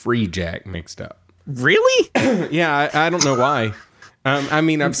that and Free Jack mixed up. Really? Yeah, I don't know why. I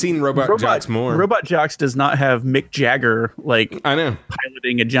mean, I've seen Robot Jocks more. Robot Jocks does not have Mick Jagger I know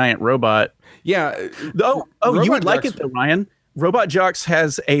piloting a giant robot. Yeah. You would like it though, Ryan. Robot Jocks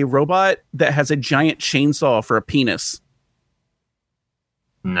has a robot that has a giant chainsaw for a penis.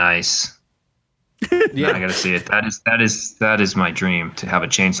 Nice. Yeah, I gotta see it. That is my dream, to have a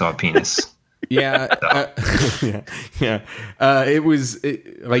chainsaw penis. Yeah, yeah. It was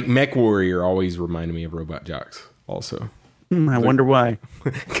like Mech Warrior always reminded me of Robot Jocks. Also, I wonder why.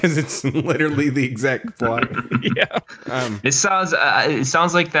 Because it's literally the exact plot. Yeah. It sounds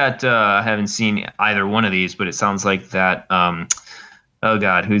like that. I haven't seen either one of these, but it sounds like that. Oh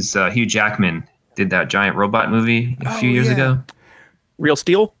God, who's Hugh Jackman did that giant robot movie a few years ago? Real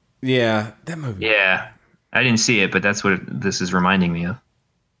Steel. Yeah, that movie. Yeah, I didn't see it, but that's what this is reminding me of.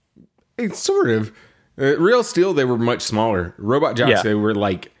 It's sort of Real Steel. They were much smaller. Robot Jocks. They were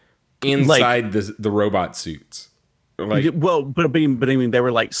like inside the robot suits. Like, well, but I mean, they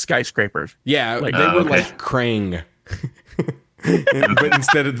were like skyscrapers. Yeah, like they were like Krang, but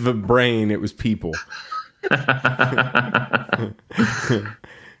instead of the brain, it was people.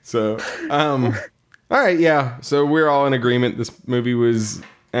 So, all right, yeah. So we're all in agreement. This movie was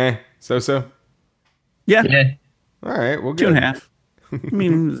so. Yeah. All right, well, 2.5. I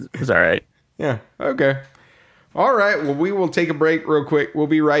mean, it was all right. Yeah. Okay. All right. Well, we will take a break real quick. We'll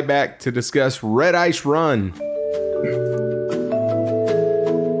be right back to discuss Red Ice Run.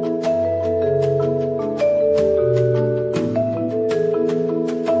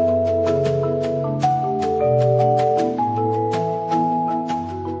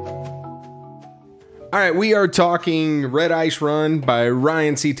 All right, we are talking Red Ice Run by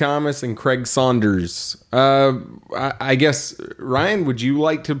Ryan C. Thomas and Craig Saunders. I guess, Ryan, would you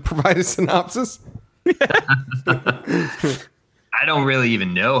like to provide a synopsis? I don't really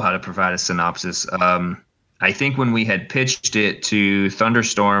even know how to provide a synopsis. I think when we had pitched it to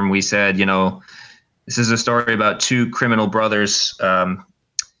Thunderstorm, we said, this is a story about two criminal brothers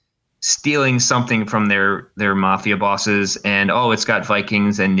stealing something from their mafia bosses, and it's got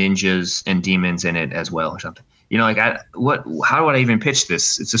Vikings and ninjas and demons in it as well, or something. How would I even pitch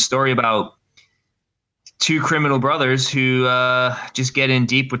this? It's a story about two criminal brothers who just get in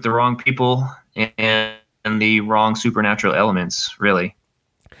deep with the wrong people and the wrong supernatural elements, really.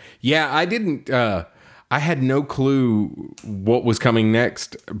 Yeah, I didn't. I had no clue what was coming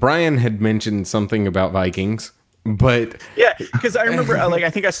next. Brian had mentioned something about Vikings. But yeah, because I remember, I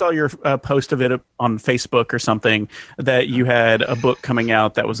think I saw your post of it on Facebook or something, that you had a book coming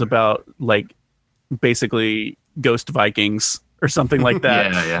out that was about like basically ghost Vikings or something like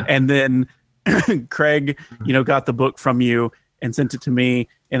that. Yeah. And then Craig, got the book from you and sent it to me,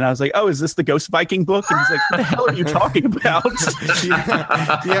 and I was like, "Oh, is this the Ghost Viking book?" And he's like, "What the hell are you talking about?"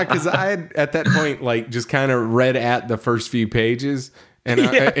 Yeah, because I had at that point like just kind of read at the first few pages. And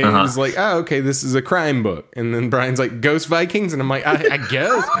it was like, oh, okay, this is a crime book. And then Brian's like, Ghost Vikings? And I'm like, I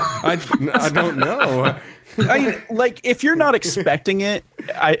guess. I don't know. Like, if you're not expecting it,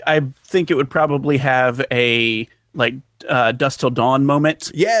 I think it would probably have a, like, Dusk Till Dawn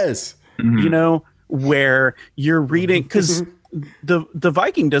moment. Yes. You know, where you're reading, because the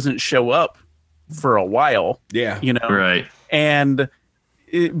Viking doesn't show up for a while. Yeah. You know? Right. And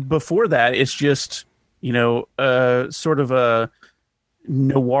before that, it's just, you know, sort of a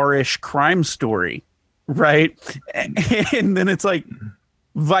noirish crime story, right? And then it's like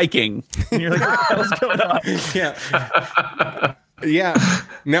Viking, and you're like, what the hell's going on? Yeah.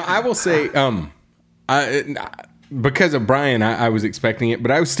 Now I will say, because of Brian, I was expecting it, but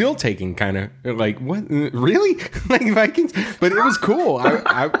I was still taking kind of like, what, really? Like Vikings? But it was cool.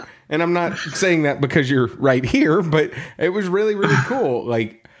 And I'm not saying that because you're right here, but it was really, really cool.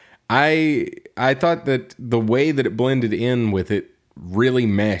 Like I thought that the way that it blended in with it really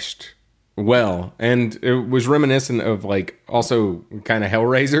meshed well, and it was reminiscent of, like, also kind of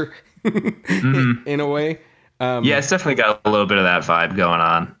Hellraiser in a way. Yeah, it's definitely got a little bit of that vibe going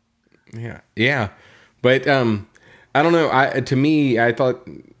on. Yeah, but I don't know. To me, I thought,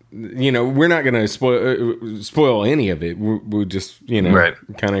 you know, we're not going to spoil any of it. We'll just, you know,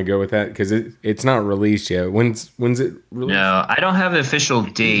 kind of go with that because it's not released yet. When's it released? No, I don't have an official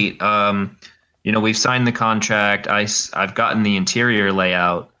date. You know, we've signed the contract. I've gotten the interior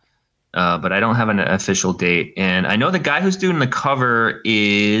layout, but I don't have an official date. And I know the guy who's doing the cover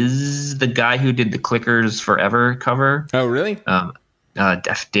is the guy who did the Clickers Forever cover. Oh, really?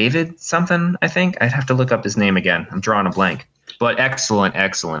 David something, I think. I'd have to look up his name again. I'm drawing a blank. But excellent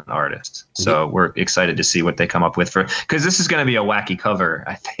artist. So we're excited to see what they come up with because this is going to be a wacky cover,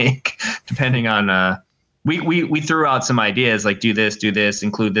 I think, depending on. We threw out some ideas like do this,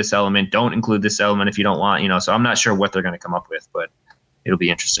 include this element, don't include this element if you don't want, you know. So I'm not sure what they're going to come up with, but it'll be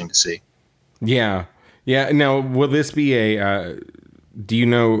interesting to see. Yeah. Now, will this be a? Do you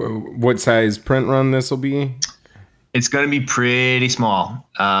know what size print run this will be? It's going to be pretty small.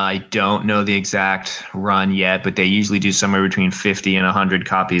 I don't know the exact run yet, but they usually do somewhere between 50 and 100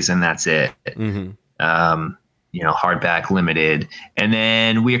 copies, and that's it. Mm-hmm. You know, hardback, limited. And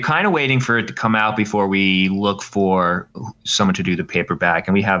then we are kind of waiting for it to come out before we look for someone to do the paperback.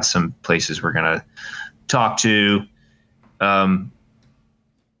 And we have some places we're going to talk to.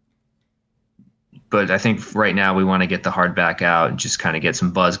 But I think right now we want to get the hardback out and just kind of get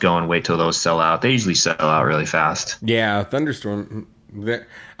some buzz going, wait till those sell out. They usually sell out really fast. Yeah, Thunderstorm.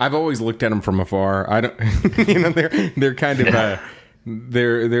 I've always looked at them from afar. I don't, you know, they're kind of,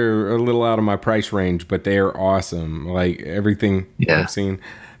 they're a little out of my price range, but they are awesome. Like everything I've seen.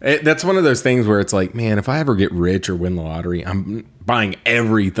 That's one of those things where it's like, man, if I ever get rich or win the lottery, I'm buying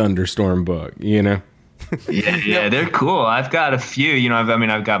every Thunderstorm book, you know? Yeah, they're cool. I've got a few, you know,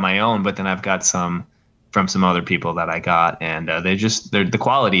 I've got my own, but then I've got some from some other people that I got, and the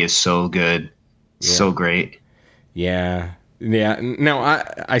quality is so good, so great. Yeah. Now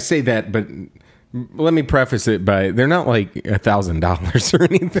I say that, but let me preface it by they're not like $1,000 or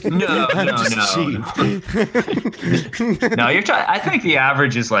anything. No. No, you're trying. I think the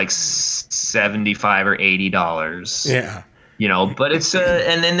average is like $75 or $80. Yeah. You know, but it's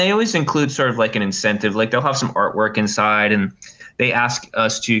and then they always include sort of like an incentive, like they'll have some artwork inside, and they ask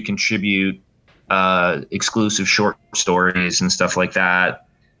us to contribute exclusive short stories and stuff like that.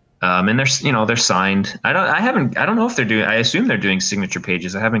 And they're signed. I don't know if they're doing. I assume they're doing signature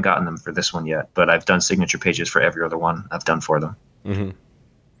pages. I haven't gotten them for this one yet, but I've done signature pages for every other one I've done for them. Mm-hmm.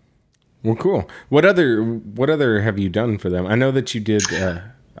 Well, cool. What other have you done for them? I know that you did.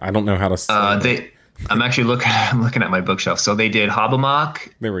 I don't know how to say I'm actually looking at my bookshelf. So they did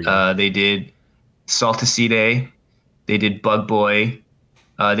Hobbamock. There we go. They did Saltacide. They did Bug Boy.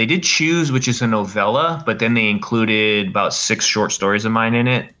 They did Choose, which is a novella, but then they included about 6 short stories of mine in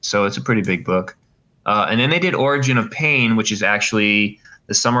it. So it's a pretty big book. And then they did Origin of Pain, which is actually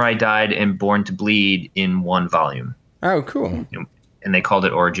The Summer I Died and Born to Bleed in one volume. Oh, cool. And they called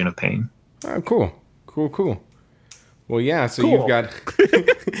it Origin of Pain. Oh, cool. Well, yeah, so you've got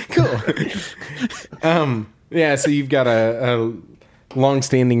cool. Yeah, so you've got a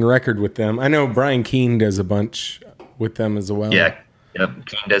long-standing record with them. I know Brian Keene does a bunch with them as well. Yeah, yep.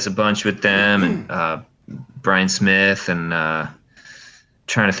 Keene does a bunch with them, and Brian Smith, and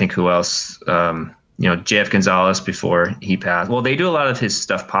trying to think who else. J.F. Gonzalez before he passed. Well, they do a lot of his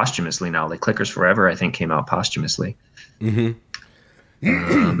stuff posthumously now. Like Clickers Forever, I think, came out posthumously.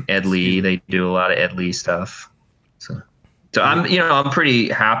 Mm-hmm. Ed Lee, they do a lot of Ed Lee stuff. So I'm pretty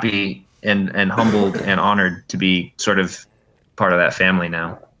happy and humbled and honored to be sort of part of that family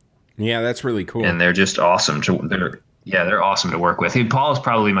now. Yeah, that's really cool. And they're just awesome. Yeah, they're awesome to work with. Paul is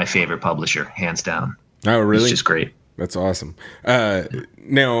probably my favorite publisher, hands down. Oh, really? He's just great. That's awesome.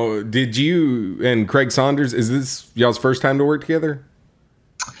 Now, did you and Craig Saunders, is this y'all's first time to work together?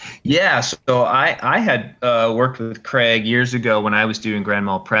 Yeah, so I had worked with Craig years ago when I was doing Grand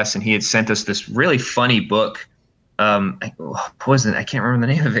Mall Press, and he had sent us this really funny book. What was it? I can't remember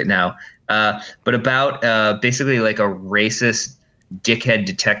the name of it now. But about basically like a racist dickhead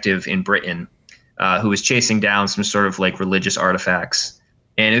detective in Britain who was chasing down some sort of like religious artifacts.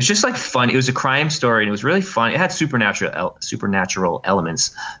 And it was just like fun. It was a crime story, and it was really fun. It had supernatural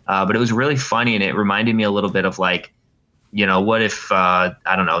elements, but it was really funny, and it reminded me a little bit of like, what if I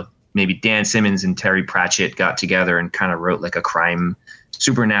don't know, maybe Dan Simmons and Terry Pratchett got together and kind of wrote like a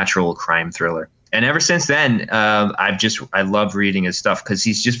supernatural crime thriller. And ever since then, I love reading his stuff because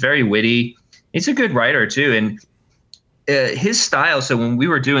he's just very witty. He's a good writer too, and his style. So when we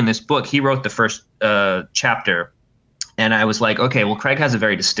were doing this book, he wrote the first chapter. And I was like, okay, well, Craig has a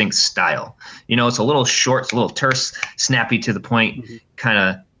very distinct style. It's a little short, it's a little terse, snappy to the point kind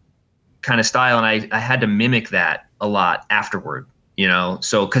of style. And I had to mimic that a lot afterward,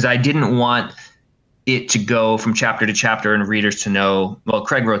 so because I didn't want it to go from chapter to chapter and readers to know, well,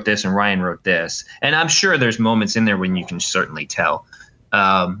 Craig wrote this and Ryan wrote this. And I'm sure there's moments in there when you can certainly tell.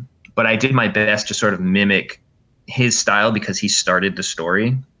 But I did my best to sort of mimic his style because he started the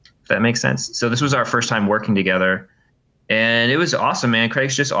story, if that makes sense. So this was our first time working together. And it was awesome, man.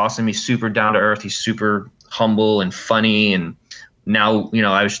 Craig's just awesome. He's super down to earth. He's super humble and funny. And now,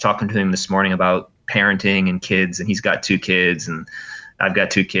 I was talking to him this morning about parenting and kids, and he's got 2 kids and I've got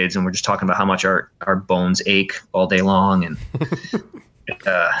 2 kids, and we're just talking about how much our bones ache all day long, and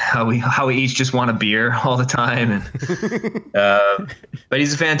how we each just want a beer all the time. And but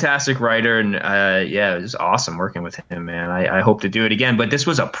he's a fantastic writer, and it was awesome working with him, man. I hope to do it again, but this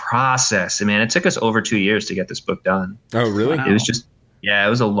was a process, man. It took us over 2 years to get this book done. Oh, really? Wow. It was just, it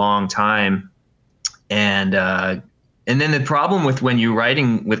was a long time. And then the problem with when you're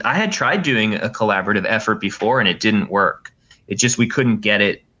writing with, I had tried doing a collaborative effort before and it didn't work. It just, we couldn't get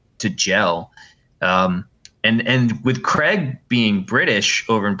it to gel. And with Craig being British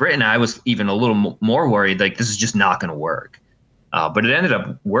over in Britain, I was even a little more worried, like this is just not going to work. But it ended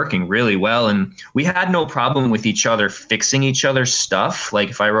up working really well. And we had no problem with each other fixing each other's stuff. Like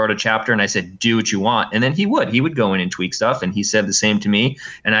if I wrote a chapter and I said, do what you want. And then he would go in and tweak stuff. And he said the same to me,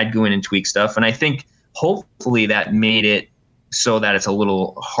 and I'd go in and tweak stuff. And I think hopefully that made it so that it's a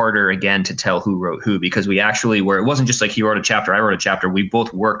little harder again to tell who wrote who, because we actually were, it wasn't just like he wrote a chapter, I wrote a chapter. We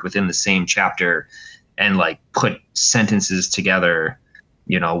both worked within the same chapter and like put sentences together,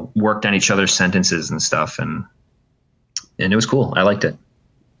 worked on each other's sentences and stuff. And it was cool. I liked it.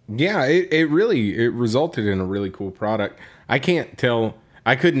 Yeah, it resulted in a really cool product. I can't tell.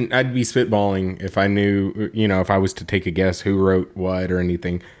 I'd be spitballing if I knew, if I was to take a guess who wrote what or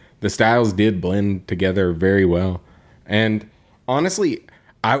anything. The styles did blend together very well. And honestly,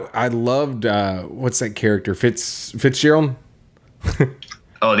 I loved, what's that character? Fitzgerald?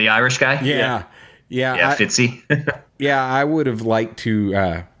 Oh, the Irish guy? Yeah. Yeah, Fitzy. Yeah, I would have liked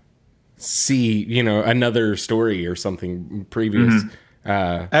to see, another story or something previous.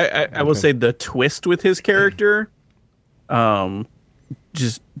 Mm-hmm. I will say the twist with his character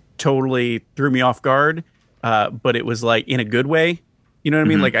just totally threw me off guard, but it was like in a good way. You know what I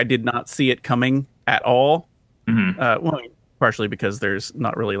mean? Like I did not see it coming at all. Well, partially because there's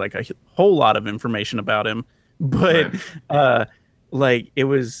not really like a whole lot of information about him, but like it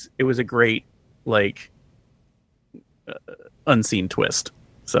was a great like unseen twist.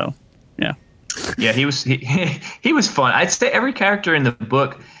 So yeah, he was fun. I'd say every character in the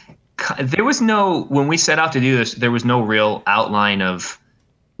book, there was no, when we set out to do this, there was no real outline of,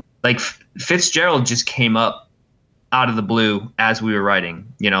 like, Fitzgerald just came up out of the blue as we were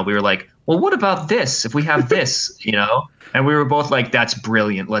writing. We were like, well, what about this if we have this, and we were both like, that's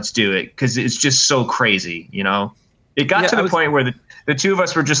brilliant, let's do it, because it's just so crazy. It got to the point where the two of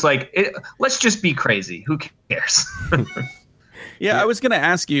us were just like, let's just be crazy, who cares? I was gonna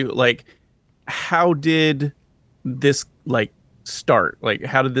ask you, like, how did this like start? Like,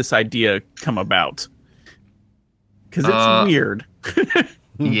 how did this idea come about? Because it's weird.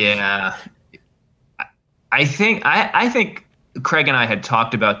 Yeah, I think Craig and I had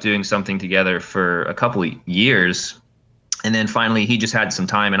talked about doing something together for a couple of years, and then finally he just had some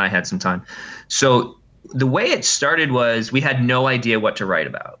time and I had some time. So the way it started was we had no idea what to write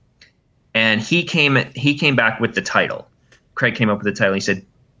about, and he came back with the title. Craig came up with the title. He said,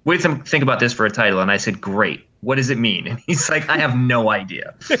 what do you think about this for a title? And I said, great. What does it mean? And he's like, I have no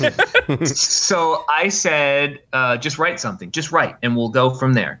idea. So I said, just write something. Just write, and we'll go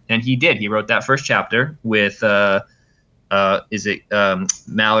from there. And he did. He wrote that first chapter with is it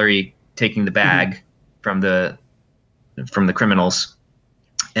Mallory taking the bag from the criminals.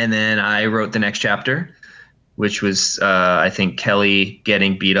 And then I wrote the next chapter, which was, I think, Kelly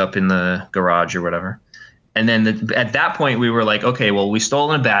getting beat up in the garage or whatever. And then at that point, we were like, okay, well, we stole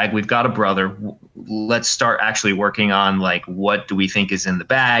in a bag. We've got a brother. Let's start actually working on, like, what do we think is in the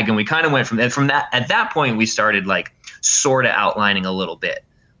bag? And we kind of went from that. At that point, we started, like, sort of outlining a little bit.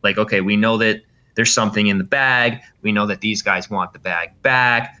 Like, okay, we know that there's something in the bag. We know that these guys want the bag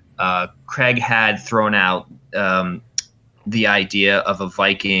back. Craig had thrown out the idea of a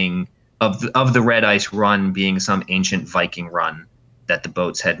Viking, of the Red Ice run being some ancient Viking run that the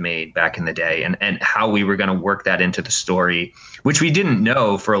boats had made back in the day, and how we were going to work that into the story, which we didn't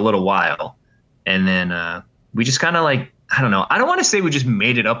know for a little while. And then we just kind of, like, I don't know. I don't want to say we just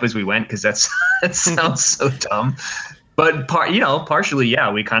made it up as we went, because that sounds so dumb. But partially, yeah,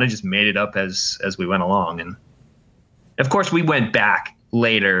 we kind of just made it up as we went along. And of course, we went back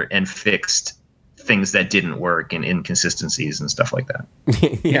later and fixed things that didn't work and inconsistencies and stuff like that.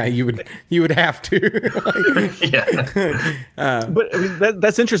 Yeah, you would have to. Yeah. But I mean,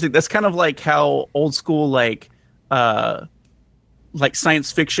 that's interesting. That's kind of like how old school like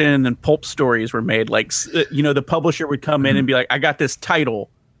science fiction and pulp stories were made. Like, the publisher would come in and be like, I got this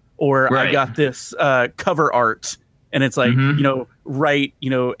title, or right. I got this cover art. And it's like, write,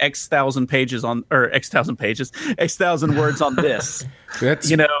 X thousand pages on, or X thousand words on this.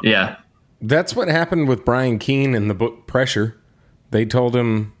 That's, yeah. That's what happened with Brian Keene in the book Pressure. They told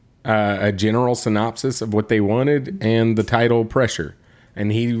him a general synopsis of what they wanted and the title Pressure.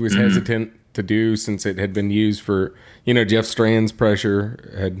 And he was hesitant to do, since it had been used for, Jeff Strand's Pressure.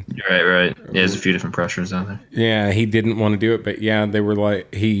 Right. Yeah, there's a few different pressures out there. Yeah, he didn't want to do it. But yeah, they were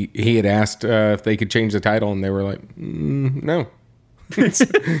like, he had asked if they could change the title, and they were like, no.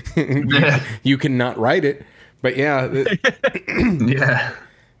 you cannot write it. But yeah. Yeah.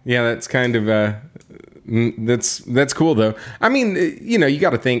 Yeah, that's kind of that's cool though. I mean, you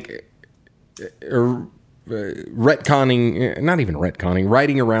got to think retconning, not even retconning,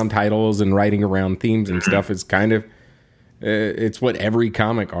 writing around titles and writing around themes and stuff is kind of it's what every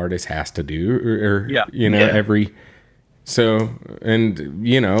comic artist has to do, every so, and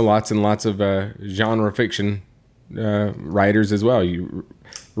lots and lots of genre fiction writers as well. You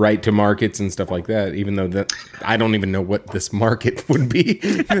write to markets and stuff like that, even though that I don't even know what this market would be.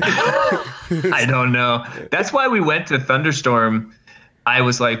 I don't know. That's why we went to Thunderstorm. I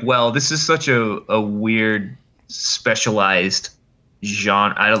was like, well, this is such a weird specialized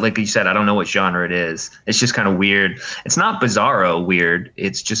genre. Like you said, I don't know what genre it is. It's just kind of weird. It's not bizarro weird.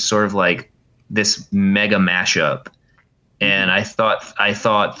 It's just sort of like this mega mashup. And I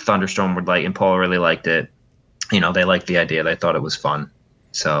thought Thunderstorm would like, and Paul really liked it. They liked the idea. They thought it was fun.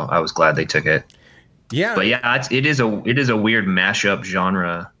 So I was glad they took it. Yeah. But yeah, it is a weird mashup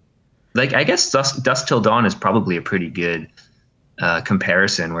genre. Like, I guess Dusk Till Dawn is probably a pretty good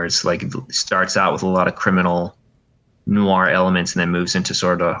comparison, where it's like it starts out with a lot of criminal noir elements and then moves into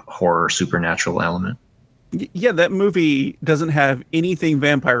sort of horror supernatural element. Yeah, that movie doesn't have anything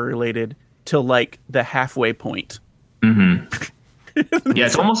vampire related till like the halfway point. Mm-hmm. Yeah,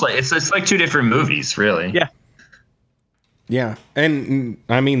 it's almost like it's like two different movies, really. Yeah. Yeah, and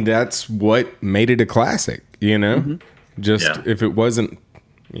I mean that's what made it a classic, Just if it wasn't,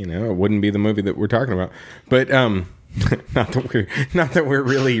 it wouldn't be the movie that we're talking about. But not that we're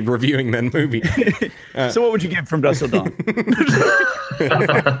really reviewing that movie. So what would you give from Dusk Till Dawn?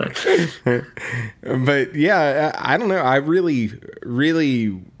 But yeah, I don't know. I really,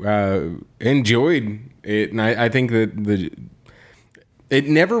 really enjoyed it, and I think that it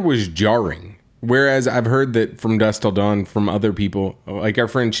never was jarring. Whereas I've heard that from Dusk Till Dawn from other people, like our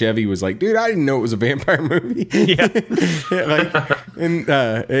friend Chevy was like, dude, I didn't know it was a vampire movie. Yeah.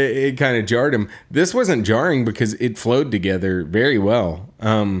 It kind of jarred him. This wasn't jarring because it flowed together very well.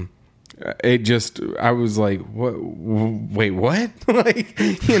 I was like, what? Wait, what? But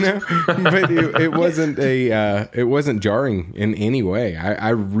it wasn't jarring in any way. I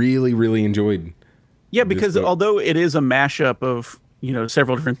really, really enjoyed. Yeah, because although it is a mashup of,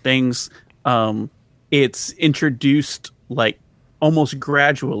 several different things, it's introduced like almost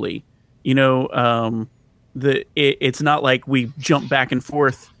gradually, it's not like we jump back and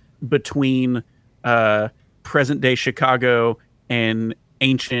forth between present day Chicago and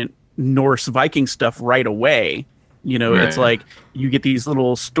ancient Norse Viking stuff right away. Right. It's like you get these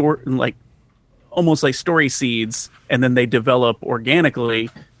little almost like story seeds, and then they develop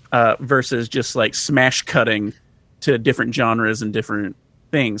organically versus just like smash cutting to different genres and different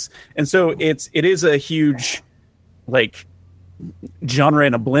things. And so it is a huge like genre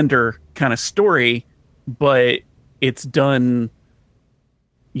in a blender kind of story, but it's done,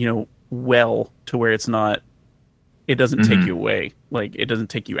 well to where it doesn't take you away. Like, it doesn't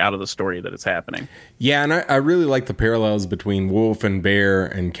take you out of the story that it's happening. Yeah, and I really like the parallels between Wolf and Bear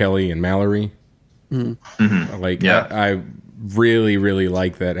and Kelly and Mallory. Like, I really, really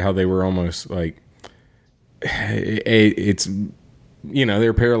like that, how they were almost like, it's,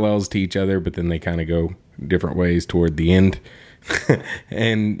 they're parallels to each other, but then they kind of go different ways toward the end.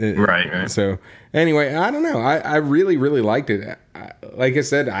 And right. So anyway, I don't know. I really, really liked it. Like I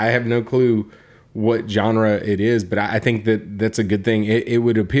said, I have no clue what genre it is, but I think that's a good thing. It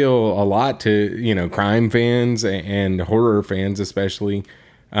would appeal a lot to, crime fans and horror fans, especially.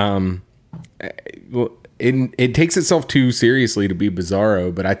 It takes itself too seriously to be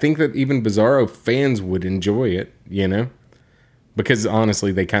Bizarro, but I think that even Bizarro fans would enjoy it, because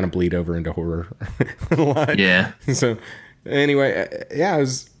honestly, they kind of bleed over into horror a lot. Yeah. So anyway, it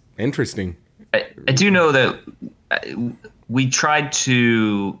was interesting. I do know that we tried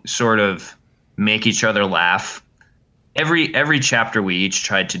to sort of make each other laugh. Every chapter, we each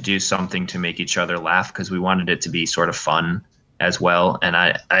tried to do something to make each other laugh because we wanted it to be sort of fun as well. And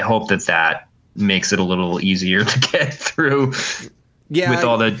I hope that makes it a little easier to get through with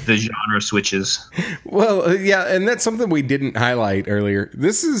all the genre switches. Well, yeah, and that's something we didn't highlight earlier.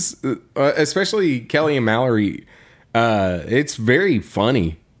 This is, especially Kelly and Mallory, it's very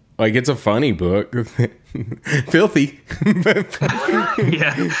funny. Like, it's a funny book. Filthy. That's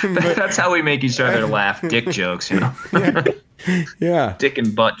how we make each other laugh. Dick jokes, Yeah. Dick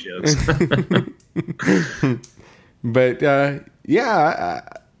and butt jokes. But,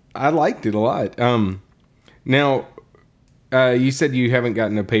 I liked it a lot. Now, you said you haven't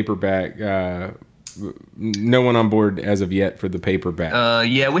gotten a paperback. No one on board as of yet for the paperback.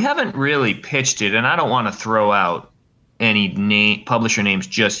 We haven't really pitched it, and I don't want to throw out any publisher names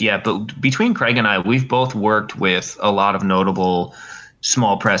just yet. But between Craig and I, we've both worked with a lot of notable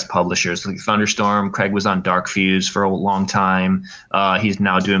small press publishers like Thunderstorm. Craig was on Dark Fuse for a long time. He's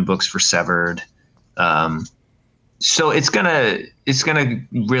now doing books for Severed. So it's gonna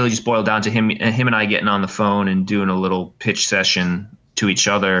really just boil down to him and I getting on the phone and doing a little pitch session to each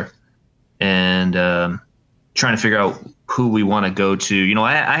other, and trying to figure out who we want to go to.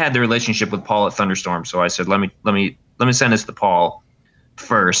 I had the relationship with Paul at Thunderstorm, so I said let me send this to Paul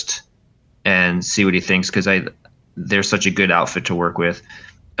first and see what he thinks, because they're such a good outfit to work with.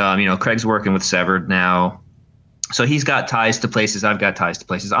 Craig's working with Severed now, so he's got ties to places. I've got ties to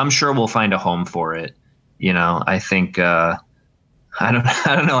places. I'm sure we'll find a home for it. I think I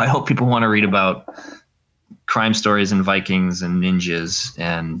don't know. I hope people want to read about crime stories and Vikings and ninjas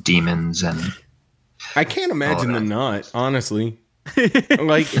and demons, and I can't imagine them not, honestly.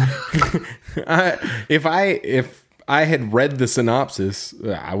 Like, if I had read the synopsis,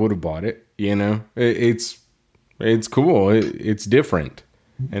 I would have bought it. It's cool. It's different.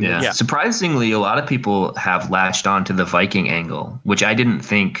 And surprisingly, a lot of people have latched on to the Viking angle, which I didn't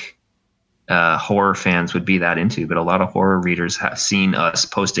think horror fans would be that into, but a lot of horror readers have seen us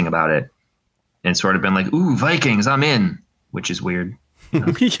posting about it and sort of been like, "Ooh, Vikings, I'm in," which is weird.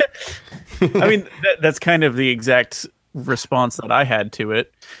 Yeah. I mean, that's kind of the exact response that I had to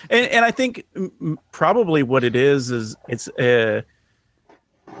it, and I think probably what it is it's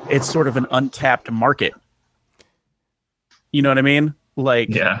sort of an untapped market. You know what I mean?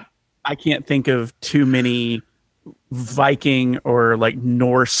 Like, I can't think of too many Viking or like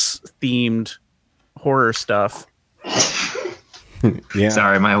Norse themed horror stuff. Yeah.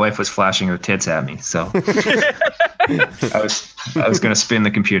 Sorry, my wife was flashing her tits at me, so I was going to spin the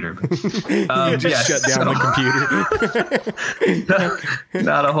computer. Just shut down the computer.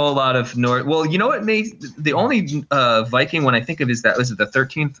 Not a whole lot of Norse. Well, you know what? The only Viking one I think of was it the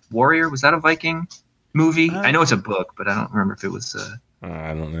 13th Warrior? Was that a Viking movie? I know it's a book, but I don't remember if it was.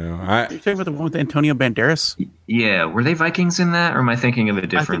 I don't know. Are you talking about the one with Antonio Banderas? Yeah, were they Vikings in that, or am I thinking of a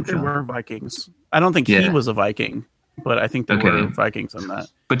different film? I think they were Vikings. I don't think he was a Viking, but I think there were Vikings in that.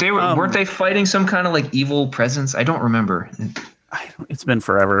 But they weren't they fighting some kind of like evil presence? I don't remember. It's been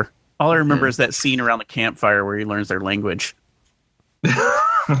forever. All I remember is that scene around the campfire where he learns their language.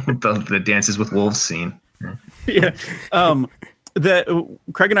 the Dances with Wolves scene. Yeah. That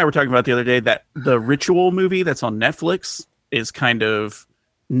Craig and I were talking about the other day, that the Ritual movie that's on Netflix is kind of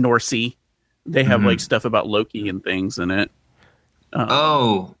Norsey. They have like stuff about Loki and things in it.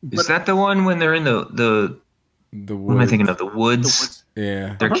 Is that the one when they're in the woods? What am I thinking of? The woods?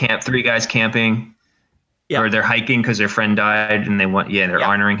 Yeah. They're three guys camping. Yeah. Or they're hiking because their friend died and they're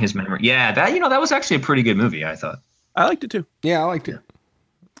honoring his memory. Yeah, that was actually a pretty good movie, I thought. I liked it too. Yeah, I liked it.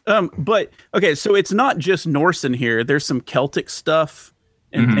 But okay, so it's not just Norse in here. There's some Celtic stuff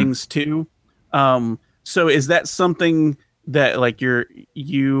and things too. So is that something that like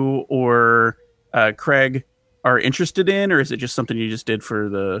you or Craig are interested in, or is it just something you just did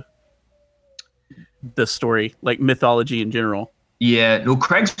for the story, like mythology in general? Yeah, well,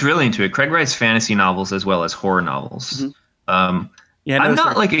 Craig's really into it. Craig writes fantasy novels as well as horror novels. Mm-hmm. I'm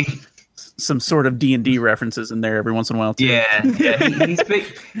not like some sort of D&D references in there every once in a while too. Yeah, he's big.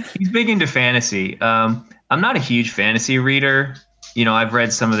 He's big into fantasy. I'm not a huge fantasy reader. You know, I've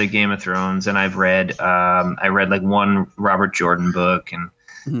read some of the Game of Thrones, and I read like one Robert Jordan book and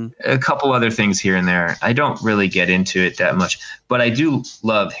a couple other things here and there. I don't really get into it that much, but I do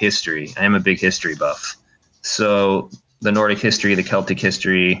love history. I am a big history buff. So the Nordic history, the Celtic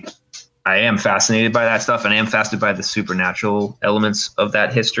history, I am fascinated by that stuff, and I am fascinated by the supernatural elements of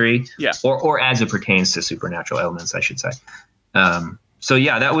that history. Yeah. Or as it pertains to supernatural elements, I should say. So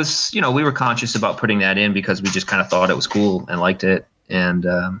yeah, that was, we were conscious about putting that in because we just kind of thought it was cool and liked it. And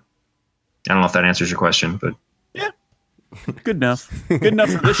I don't know if that answers your question, but yeah, good enough. Good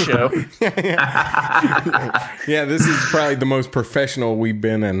enough for this show. Yeah, this is probably the most professional we've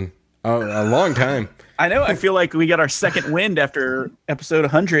been in a long time. I know. I feel like we got our second wind after episode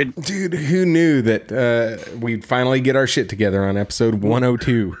 100. Dude, who knew that we'd finally get our shit together on episode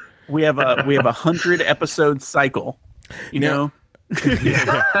 102? We have a 100 episode cycle. You know.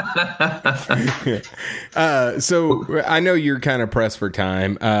 So I know you're kind of pressed for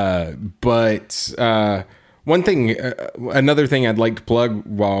time, but another thing I'd like to plug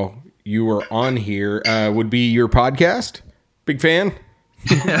while you were on here would be your podcast. Big fan.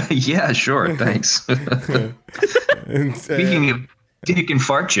 Yeah, sure. Thanks. Speaking of dick and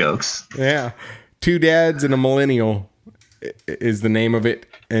fart jokes. Yeah. Two Dads and a Millennial is the name of it.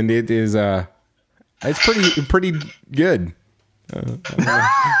 And it is, it's pretty good.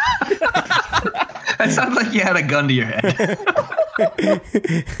 That sounds like you had a gun to your head.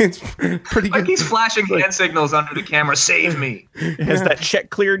 It's pretty good. Like he's flashing hand signals under the camera. Save me. Has that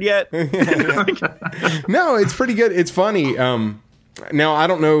check cleared yet? No, it's pretty good. It's funny. Now, I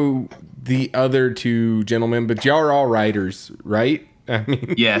don't know the other two gentlemen, but y'all are all writers, right? I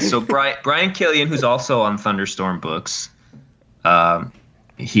mean, yeah. So Brian Killian, who's also on Thunderstorm Books,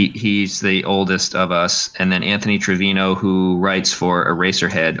 he's the oldest of us, and then Anthony Trevino, who writes for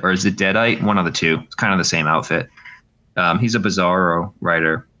Eraserhead, or is it Deadite? One of the two. It's kind of the same outfit. He's a Bizarro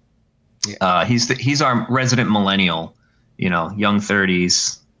writer. Yeah. He's our resident millennial, young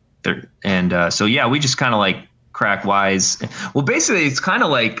 30s, and so yeah, we just kind of like crack wise. Well, basically, it's kind of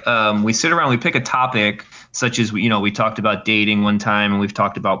like we sit around, we pick a topic, such as we talked about dating one time, and we've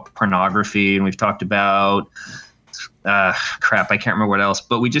talked about pornography, and we've talked about I can't remember what else,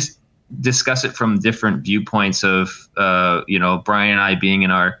 but we just discuss it from different viewpoints of Brian and I being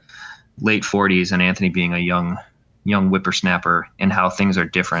in our late 40s and Anthony being a young whippersnapper, and how things are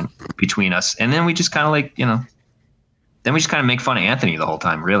different between us. And then we just kind of like, then we just kind of make fun of Anthony the whole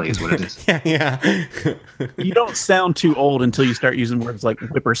time, really, is what it is. Yeah. You don't sound too old until you start using words like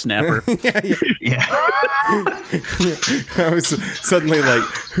whippersnapper. Yeah. I was suddenly like,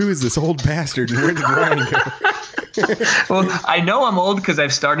 who is this old bastard, and where did Ryan go? Well, I know I'm old because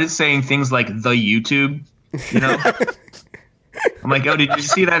I've started saying things like the YouTube, I'm like, oh, did you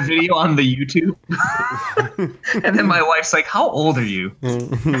see that video on the YouTube? And then my wife's like, how old are you?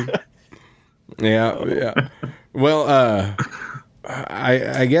 Yeah. Well,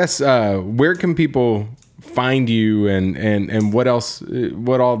 I guess where can people find you, and what else?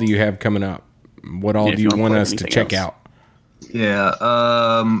 What all do you have coming up? What all do you want us to check out? Yeah,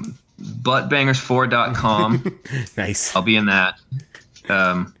 buttbangers4.com. Nice. I'll be in that.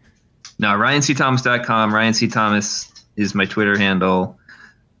 Now, ryancthomas.com. Ryan C. Thomas is my Twitter handle.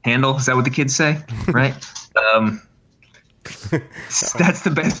 Is that what the kids say? Right? That's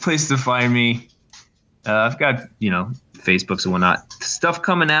the best place to find me. I've got, Facebooks and whatnot. Stuff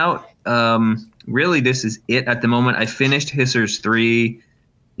coming out. Really, this is it at the moment. I finished Hissers 3.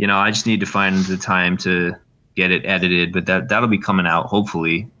 I just need to find the time to get it edited, but that'll be coming out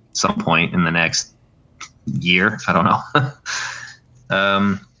hopefully some point in the next year. I don't know.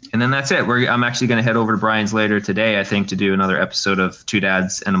 And then that's it. I'm actually going to head over to Brian's later today, I think, to do another episode of Two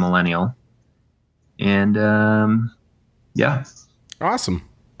Dads and a Millennial. And yeah. Awesome.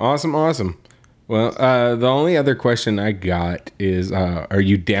 Well, the only other question I got is, are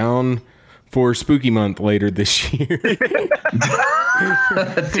you down for Spooky Month later this year?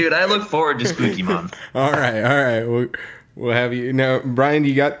 Dude, I look forward to Spooky Month. All right. We'll have you. Now, Brian,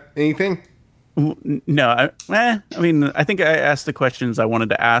 you got anything? No. I mean, I think I asked the questions I wanted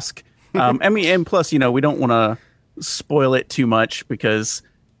to ask. And plus, we don't want to spoil it too much because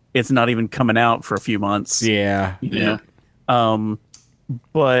it's not even coming out for a few months. Yeah.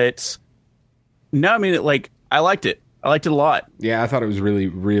 But No, I mean, I liked it. I liked it a lot. Yeah, I thought it was really,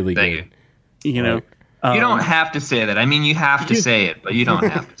 really good. You know, you don't have to say that. I mean, you have to say it, but you don't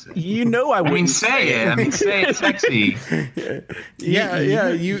have to say it. You know, I wouldn't say it. I mean, say it sexy. Yeah.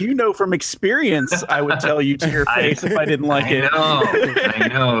 You know from experience, I would tell you to your face if I didn't like it. I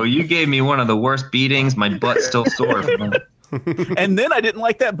know. You gave me one of the worst beatings. My butt's still sore from it. And then I didn't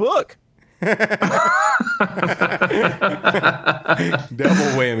like that book. Double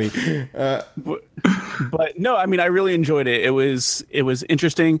whammy. But no, I mean, I really enjoyed it. It was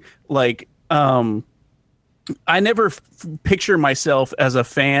interesting. Like, I never picture myself as a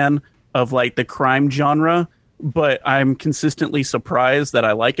fan of like the crime genre, but I'm consistently surprised that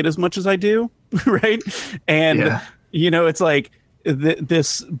I like it as much as I do. Right. And, you know, it's like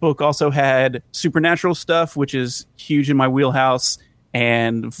this book also had supernatural stuff, which is huge in my wheelhouse,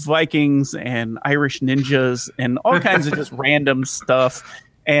 and Vikings and Irish ninjas and all kinds of just random stuff.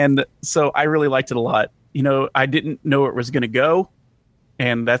 And so I really liked it a lot. You know, I didn't know where it was going to go,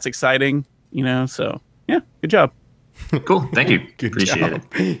 and that's exciting, you know, so yeah, good job. Cool. Thank you. Appreciate it.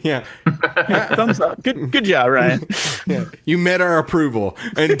 Yeah. Thumbs up. Good job, Ryan. Yeah. You met our approval.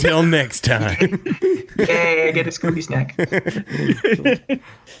 Until next time. Yay, I get a Scooby snack.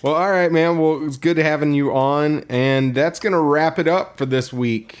 Well, all right, man. Well, it's good having you on, and that's going to wrap it up for this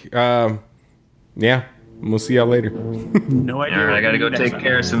week. Yeah. We'll see y'all later. No idea. All right, I got to go take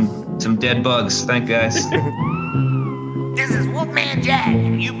care of some dead bugs. Thank guys. This is Wolfman Jack,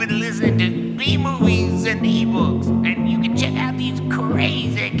 and you've been listening to B-Movies and E-Books. And you can check out these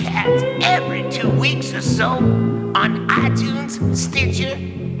crazy cats every 2 weeks or so on iTunes, Stitcher,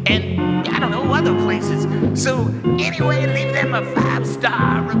 and I don't know, other places. So anyway, leave them a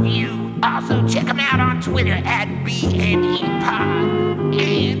 5-star review. Also, check them out on Twitter at B&E-Pod.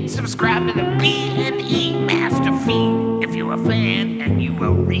 And subscribe to the B&E Master Feed if you're a fan and you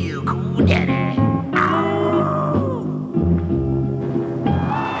a real cool daddy.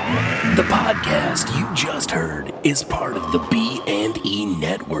 The podcast you just heard is part of the B&E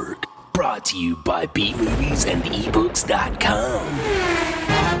Network, brought to you by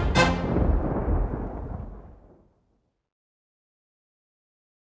bmoviesandebooks.com.